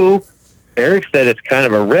was blue. Eric said it's kind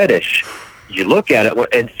of a reddish. You look at it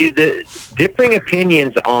and see the differing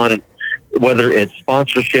opinions on whether it's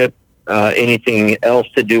sponsorship, anything else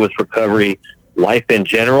to do with recovery, life in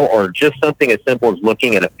general, or just something as simple as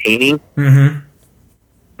looking at a painting.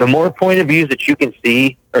 The more point of views that you can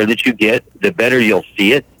see or that you get, the better you'll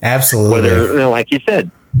see it. Absolutely. Whether, like you said,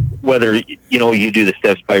 whether you do the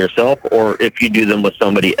steps by yourself or if you do them with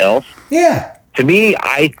somebody else. Yeah. To me,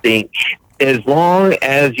 I think as long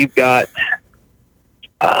as you've got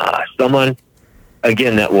someone,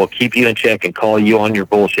 again, that will keep you in check and call you on your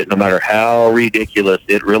bullshit, no matter how ridiculous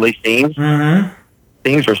it really seems,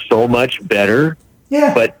 things are so much better.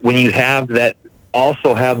 Yeah. But when you have that,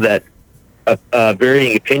 also have that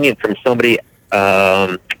varying opinion from somebody,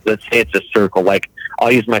 let's say it's a circle. Like,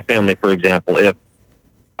 I'll use my family, for example. If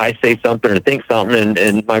I say something or think something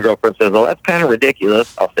and my girlfriend says, well, that's kind of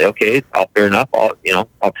ridiculous, I'll say, okay, fair enough. I'll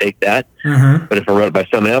take that. But if I wrote it by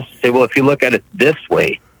someone else, say, well, if you look at it this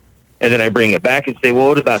way, and then I bring it back and say, well,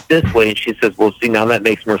 what about this way? And she says, well, see, now that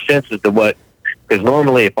makes more sense as to what, because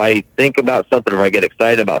normally if I think about something or I get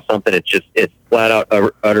excited about something, it's flat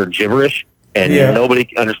out utter gibberish, and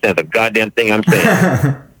nobody understands a goddamn thing I'm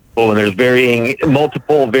saying. Well, when there's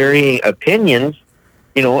multiple varying opinions,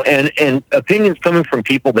 and opinions coming from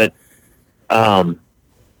people that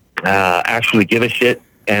actually give a shit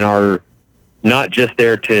and are not just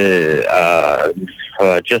there to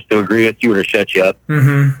just to agree with you or to shut you up,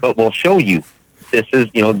 but will show you this is,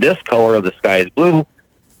 this color of the sky is blue,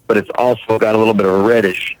 but it's also got a little bit of a red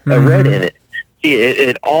in it. See,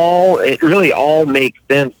 it really all makes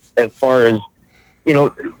sense as far as,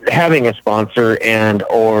 having a sponsor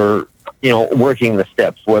or working the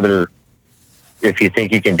steps, whether if you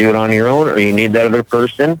think you can do it on your own or you need that other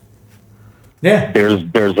person. Yeah. There's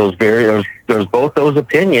both those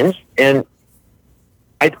opinions. And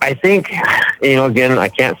I think, again, I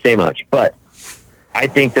can't say much, but I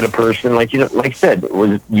think that a person, like I said,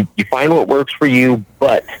 you find what works for you,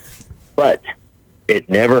 but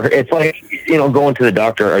it's like, going to the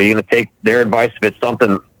doctor. Are you going to take their advice if it's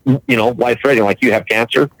something, life-threatening, like you have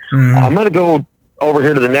cancer? I'm going to go over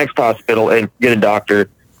here to the next hospital and get a doctor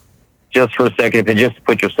just for a second, and just to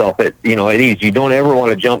put yourself at ease. You don't ever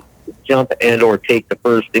want to jump and or take the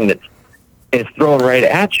first thing that is thrown right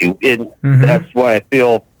at you. And that's why I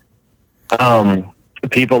feel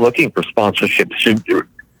people looking for sponsorship should,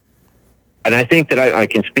 and I think that I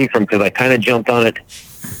can speak from, because I kind of jumped on it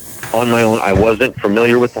on my own. I wasn't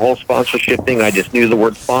familiar with the whole sponsorship thing. I just knew the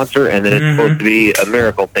word sponsor, and then it's supposed to be a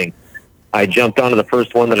miracle thing. I jumped onto the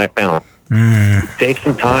first one that I found. Take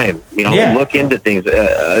some time, look into things,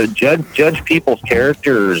 judge people's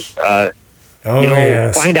characters,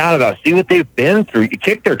 find out see what they've been through. You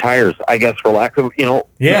kick their tires, I guess, for lack of,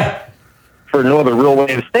 for no other real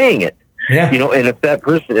way of saying it. Yeah. And if that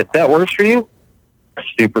works for you,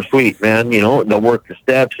 super sweet, man. They'll work the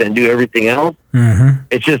steps and do everything else.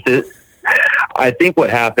 It's just, I think what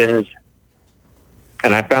happens,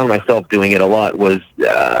 and I found myself doing it a lot, was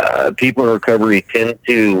people in recovery tend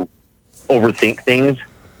to overthink things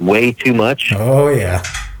way too much. Oh, yeah.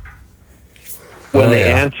 When the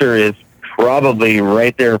answer is probably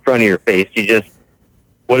right there in front of your face. You just,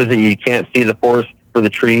 what is it? You can't see the forest for the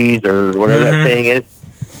trees, or whatever that saying is.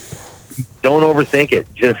 Don't overthink it.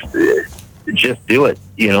 Just do it,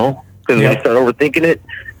 because when you start overthinking it,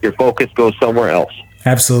 your focus goes somewhere else.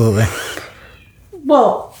 Absolutely.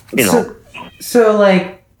 Well, so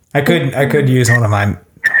like, I could use one of my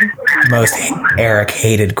most Eric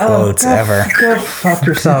hated quotes ever. Go fuck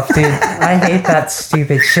yourself, dude. I hate that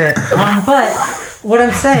stupid shit. But what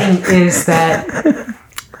I'm saying is that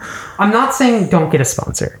I'm not saying don't get a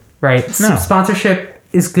sponsor, right? No. Sponsorship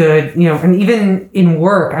is good, and even in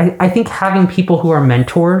work, I think having people who are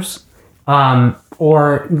mentors,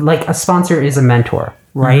 or like a sponsor is a mentor,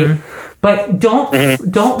 right? Mm-hmm. But don't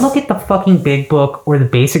look at the fucking big book or the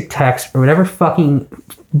basic text or whatever fucking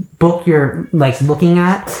book you're like looking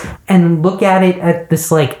at, and look at it at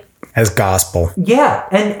this like as gospel. Yeah,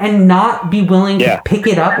 and not be willing to pick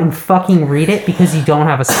it up and fucking read it because you don't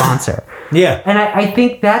have a sponsor. Yeah. And I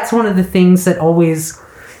think that's one of the things that always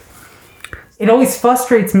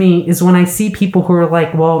frustrates me is when I see people who are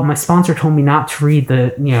like, well, my sponsor told me not to read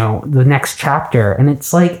the next chapter. And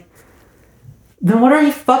it's like, then what are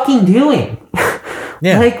you fucking doing?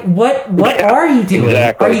 Yeah. Like, what are you doing?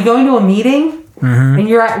 Exactly. Are you going to a meeting? Mm-hmm. And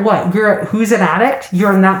you're at what? Who's an addict?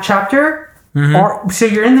 You're in that chapter? Mm-hmm. So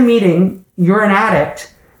you're in the meeting, you're an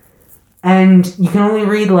addict, and you can only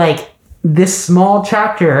read like this small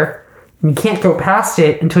chapter, and you can't go past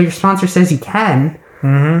it until your sponsor says you can.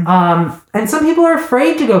 Mm-hmm. And some people are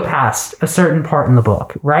afraid to go past a certain part in the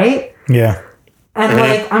book, right? Yeah. And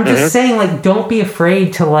like, I'm just saying, like, don't be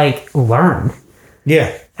afraid to like learn.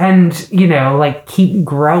 Yeah. And, like keep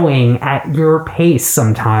growing at your pace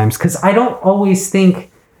sometimes. Because I don't always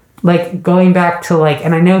think, like, going back to like,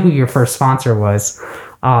 and I know who your first sponsor was.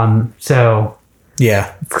 So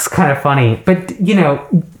yeah, it's kind of funny, but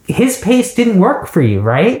his pace didn't work for you,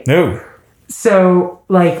 right? No. So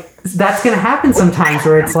like, that's going to happen sometimes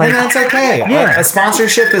where it's like, and that's okay. Yeah. A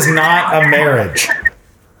sponsorship is not a marriage.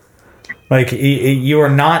 Like, you are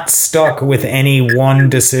not stuck with any one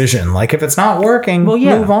decision. Like, if it's not working,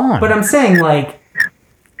 move on. But I'm saying, like,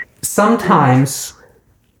 sometimes,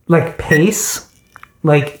 like, pace,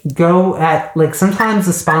 like, go at, like, sometimes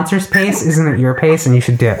the sponsor's pace isn't at your pace and you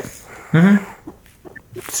should dip.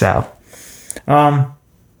 Mm-hmm. So.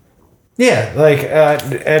 Yeah, like,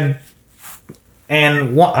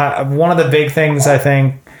 and one of the big things, I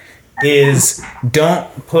think, is don't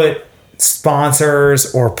put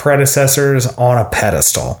sponsors or predecessors on a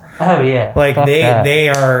pedestal. Oh yeah. Like they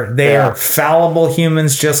are fallible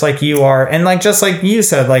humans just like you are. And like just like you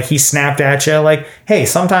said, like he snapped at you, like, hey,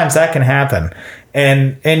 sometimes that can happen.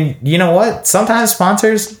 And you know what? Sometimes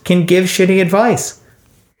sponsors can give shitty advice.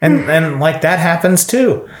 And like that happens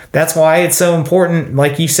too. That's why it's so important,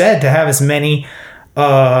 like you said, to have as many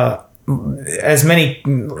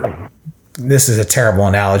this is a terrible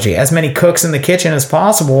analogy, as many cooks in the kitchen as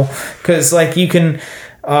possible, because like you can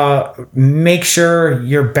make sure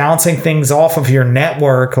you're bouncing things off of your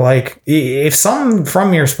network. Like if something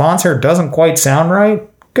from your sponsor doesn't quite sound right,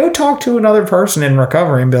 go talk to another person in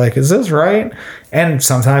recovery and be like, is this right? And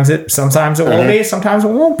sometimes it will be, sometimes it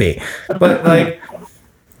won't be. But like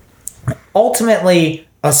ultimately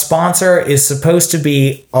a sponsor is supposed to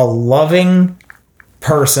be a loving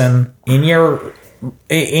person in your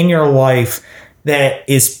life that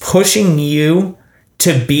is pushing you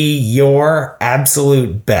to be your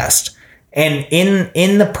absolute best. And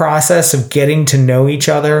in the process of getting to know each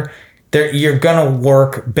other, you're gonna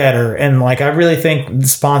work better. And like I really think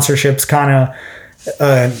sponsorships kind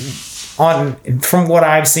of from what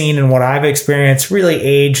I've seen and what I've experienced really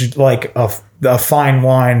aged like a fine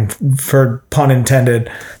wine, for pun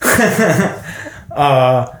intended.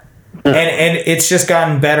 And it's just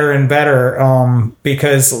gotten better and better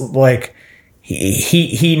because like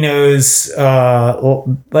he knows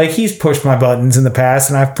like he's pushed my buttons in the past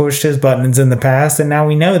and I've pushed his buttons in the past, and now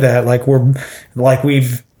we know that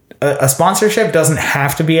a sponsorship doesn't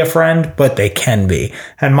have to be a friend, but they can be.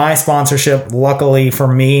 And my sponsorship, luckily for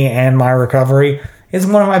me and my recovery, is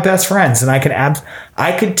one of my best friends, and I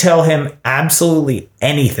could tell him absolutely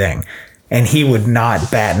anything and he would not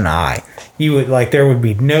bat an eye. He would, like, there would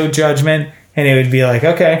be no judgment, and it would be like,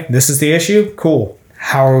 okay, this is the issue. Cool.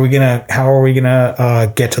 How are we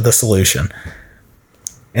gonna get to the solution?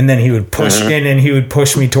 And then he would push in, and he would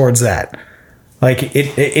push me towards that. Like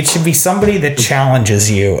it should be somebody that challenges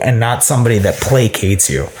you, and not somebody that placates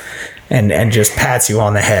you, and just pats you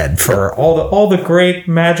on the head for all the great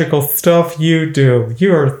magical stuff you do.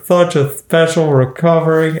 You are such a special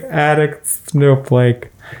recovering addict snowflake.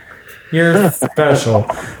 You're special.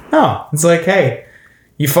 No, it's like, hey,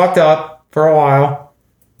 you fucked up for a while.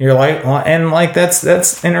 You're like, and like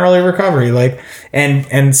that's an early recovery. Like,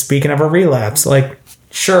 and speaking of a relapse, like,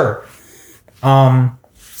 sure,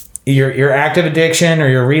 your active addiction or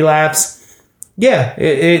your relapse, yeah,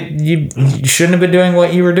 you shouldn't have been doing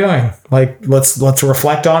what you were doing. Like, let's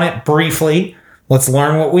reflect on it briefly. Let's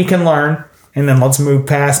learn what we can learn, and then let's move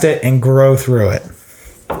past it and grow through it.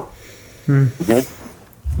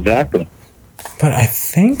 Exactly. But I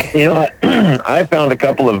think, I found a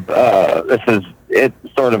couple of it's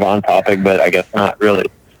sort of on topic, but I guess not really,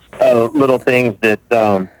 little things that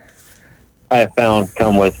I have found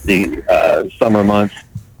come with the summer months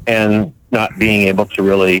and not being able to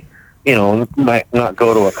really, might not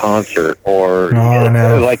go to a concert or,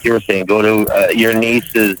 like you were saying, go to your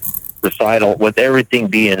niece's recital with everything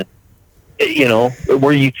being,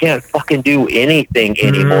 where you can't fucking do anything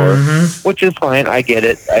anymore, which is fine. I get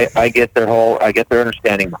it. I get their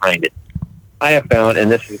understanding behind it. I have found,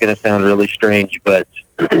 and this is going to sound really strange, but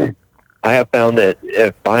I have found that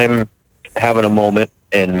if I'm having a moment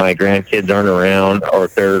and my grandkids aren't around, or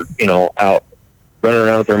if they're, out running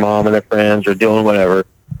around with their mom and their friends or doing whatever,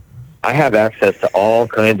 I have access to all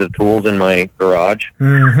kinds of tools in my garage.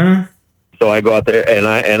 So I go out there and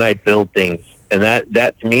I build things. And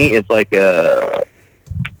that to me is like a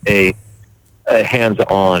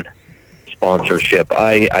hands-on sponsorship.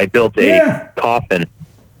 I built a coffin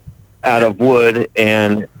out of wood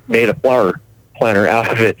and made a flower planter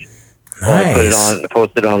out of it. Nice.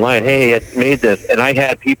 Posted online. Hey, I made this, and I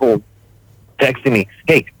had people texting me,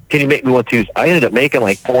 "Hey, can you make me one too?" I ended up making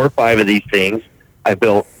like 4 or 5 of these things. I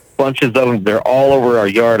built bunches of them. They're all over our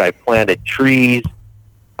yard. I planted trees.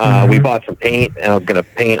 We bought some paint, and I was going to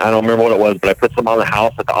paint. I don't remember what it was, but I put some on the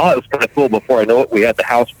house. I thought, it was kind of cool. Before I know it, we had the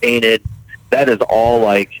house painted. That is all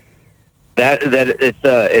like that.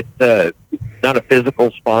 It's not a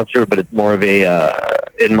physical sponsor, but it's more of a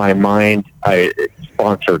in my mind,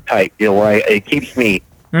 sponsor type deal where it keeps me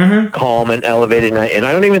calm and elevated, and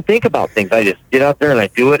I don't even think about things. I just get out there and I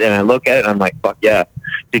do it, and I look at it, and I'm like, fuck yeah,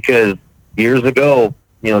 because years ago,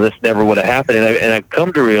 this never would have happened, and I've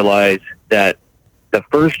come to realize that the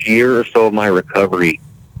first year or so of my recovery,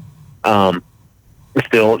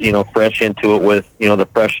 still, fresh into it with, the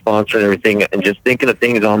fresh sponsor and everything, and just thinking of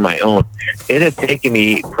things on my own, it has taken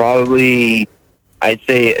me probably, I'd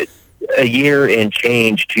say, a year and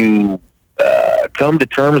change to come to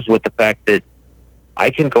terms with the fact that I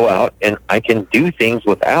can go out and I can do things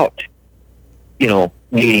without,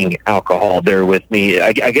 needing alcohol there with me.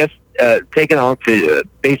 I guess taking on to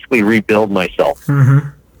basically rebuild myself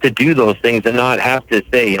to do those things and not have to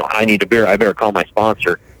say, I need a beer, I better call my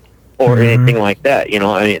sponsor or anything like that.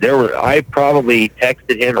 I probably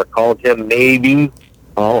texted him or called him maybe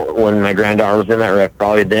when my granddaughter was in that wreck,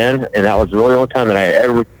 probably then, and that was the only time that I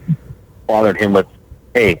ever bothered him with,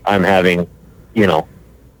 hey, I'm having,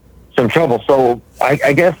 some trouble. So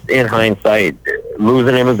I guess in hindsight,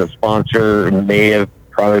 losing him as a sponsor may have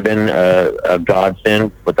probably been a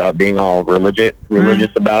godsend without being all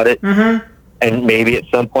religious about it. And maybe at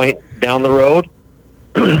some point down the road,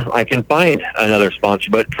 I can find another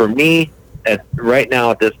sponsor. But for me, right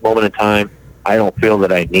now at this moment in time, I don't feel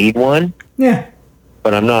that I need one. Yeah.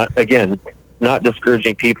 But I'm not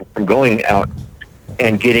discouraging people from going out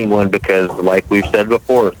and getting one, because like we've said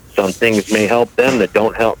before, some things may help them that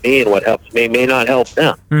don't help me, and what helps me may not help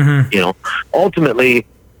them. Ultimately,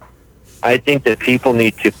 I think that people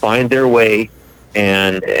need to find their way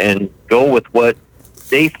and go with what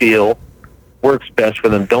they feel works best for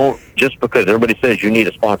them. Don't, just because everybody says you need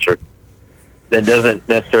a sponsor, that doesn't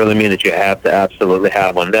necessarily mean that you have to absolutely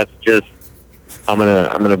have one. That's just, I'm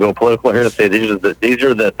gonna go political here and say these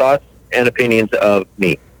are the thoughts and opinions of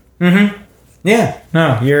me. Yeah.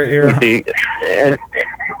 No, you're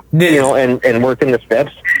and working the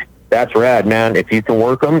steps. That's rad, man. If you can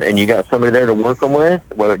work them and you got somebody there to work them with,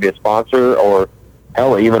 whether it be a sponsor or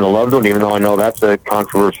hell, even a loved one, even though I know that's a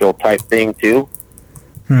controversial type thing too.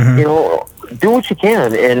 Do what you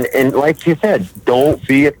can, and like you said, don't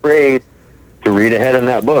be afraid to read ahead in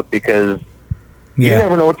that book, because you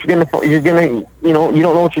never know what you don't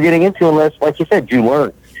know what you're getting into unless, like you said, you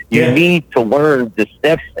learn. You need to learn the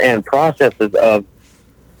steps and processes of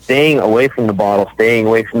staying away from the bottle, staying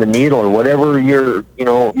away from the needle, or whatever your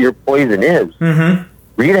poison is.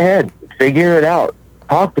 Read ahead, figure it out,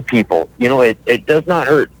 talk to people. It does not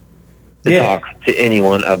hurt to talk to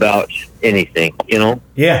anyone about anything.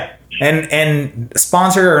 Yeah. And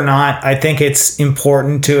sponsor or not, I think it's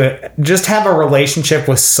important to just have a relationship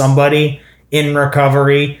with somebody in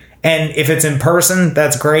recovery. And if it's in person,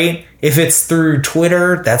 that's great. If it's through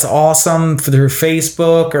Twitter, that's awesome. Through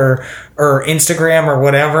Facebook or Instagram or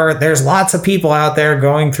whatever, there's lots of people out there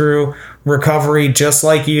going through recovery just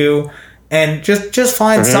like you. And just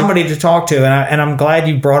find somebody to talk to. And I'm glad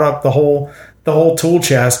you brought up the whole tool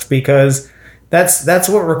chest, because that's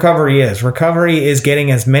what recovery is. Recovery is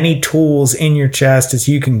getting as many tools in your chest as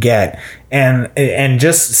you can get, and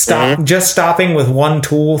just stopping with one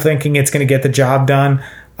tool thinking it's going to get the job done.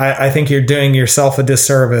 I think you're doing yourself a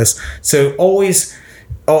disservice. So always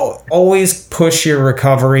push your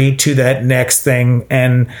recovery to that next thing,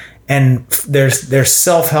 and and there's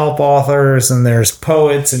self-help authors and there's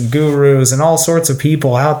poets and gurus and all sorts of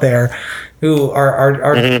people out there who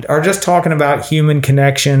are just talking about human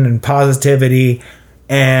connection and positivity,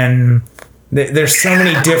 and there's so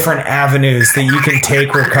many different avenues that you can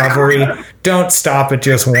take recovery. Don't stop at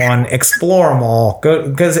just one. Explore them all. Go,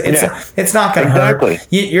 because it's not going to hurt.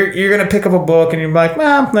 You're going to pick up a book and you're like,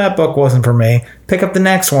 well, that book wasn't for me. Pick up the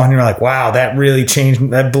next one and you're like, wow, that really changed.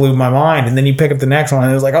 That blew my mind. And then you pick up the next one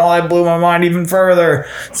and it's like, oh, that blew my mind even further.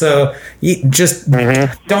 So you just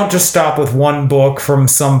don't just stop with one book from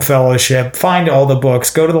some fellowship. Find all the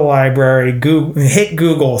books. Go to the library. Hit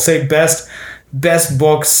Google. Say best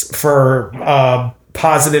books for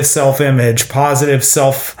positive self-image, positive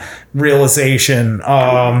self-realization,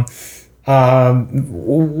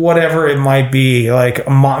 whatever it might be, like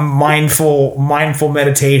mindful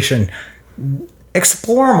meditation.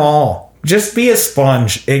 Explore them all. Just be a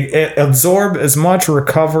sponge. Absorb as much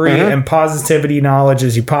recovery and positivity knowledge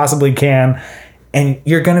as you possibly can, and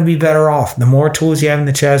you're going to be better off. The more tools you have in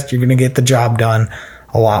the chest, you're going to get the job done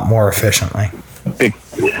a lot more efficiently.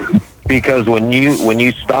 Because when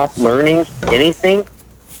you stop learning anything,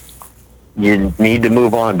 you need to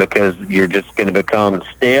move on, because you're just going to become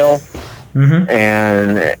stale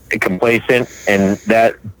and complacent, and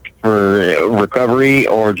that for recovery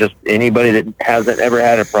or just anybody that hasn't ever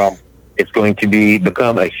had a problem, it's going to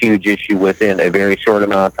become a huge issue within a very short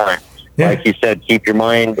amount of time. Yeah. Like you said, keep your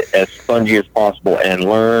mind as spongy as possible and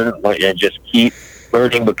learn, and just keep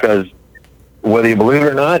learning, because whether you believe it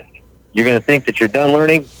or not, you're going to think that you're done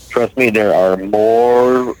learning. Trust me, there are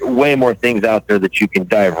way more things out there that you can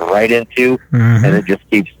dive right into, and it just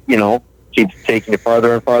keeps taking you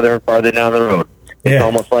farther and farther and farther down the road. It's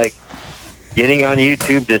almost like getting on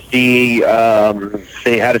YouTube to see,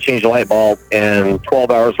 say, how to change a light bulb, and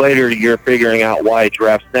 12 hours later, you're figuring out why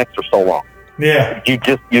giraffes' necks are so long. Yeah.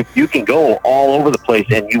 You can go all over the place,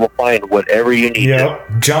 and you will find whatever you need to.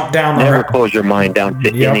 Jump down Never close your mind down to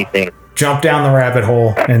anything. Jump down the rabbit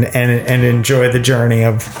hole and enjoy the journey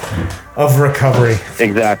of recovery.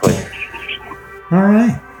 Exactly. All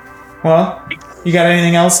right. Well, you got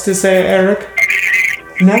anything else to say, Eric?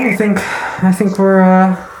 No, I think we're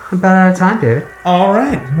about out of time, David. All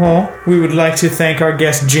right. Well, we would like to thank our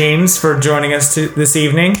guest James for joining us this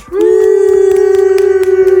evening.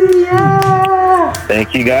 Yeah.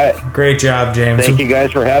 Thank you, guys. Great job, James. Thank you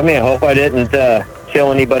guys for having me. I hope I didn't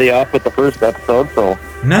kill anybody off with the first episode. So.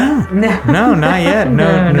 No, not yet.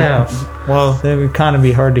 No. Well, it would kind of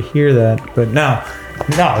be hard to hear that, but no.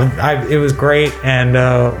 It was great, and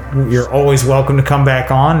you're always welcome to come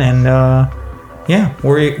back on. And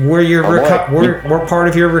we're part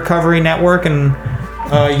of your recovery network, and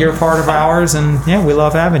you're part of ours. And we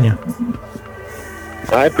love having you.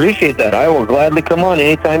 I appreciate that. I will gladly come on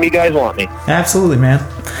anytime you guys want me. Absolutely, man.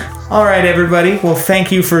 All right, everybody. Well,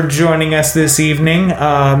 thank you for joining us this evening.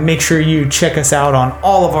 Make sure you check us out on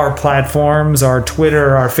all of our platforms, our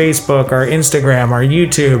Twitter, our Facebook, our Instagram, our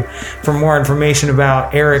YouTube. For more information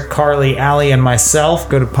about Eric, Carly, Allie, and myself,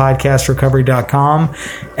 go to podcastrecovery.com.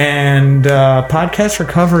 And Podcast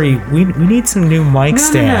Recovery, we need some new mic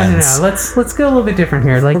stands. No. Let's go a little bit different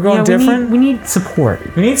here. Like, we're going different? We need support.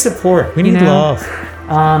 We need support. We need love.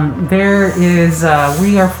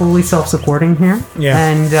 We are fully self-supporting here,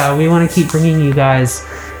 and we want to keep bringing you guys,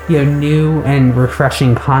 new and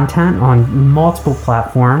refreshing content on multiple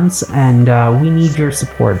platforms, and we need your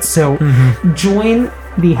support. So join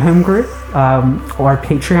the home group, or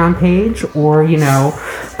Patreon page, or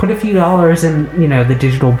put a few dollars in the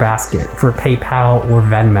digital basket for PayPal or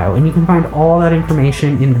Venmo, and you can find all that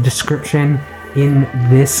information in the description in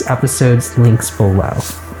this episode's links below.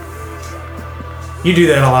 You do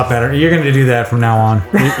that a lot better. You're going to do that from now on.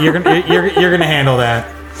 You're going to handle that.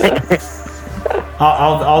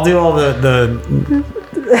 I'll do all the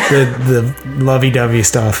lovey-dovey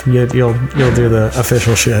stuff. You'll do the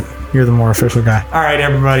official shit. You're the more official guy. All right,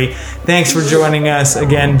 everybody. Thanks for joining us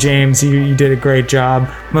again, James. You did a great job.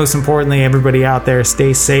 Most importantly, everybody out there,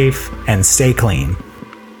 stay safe and stay clean.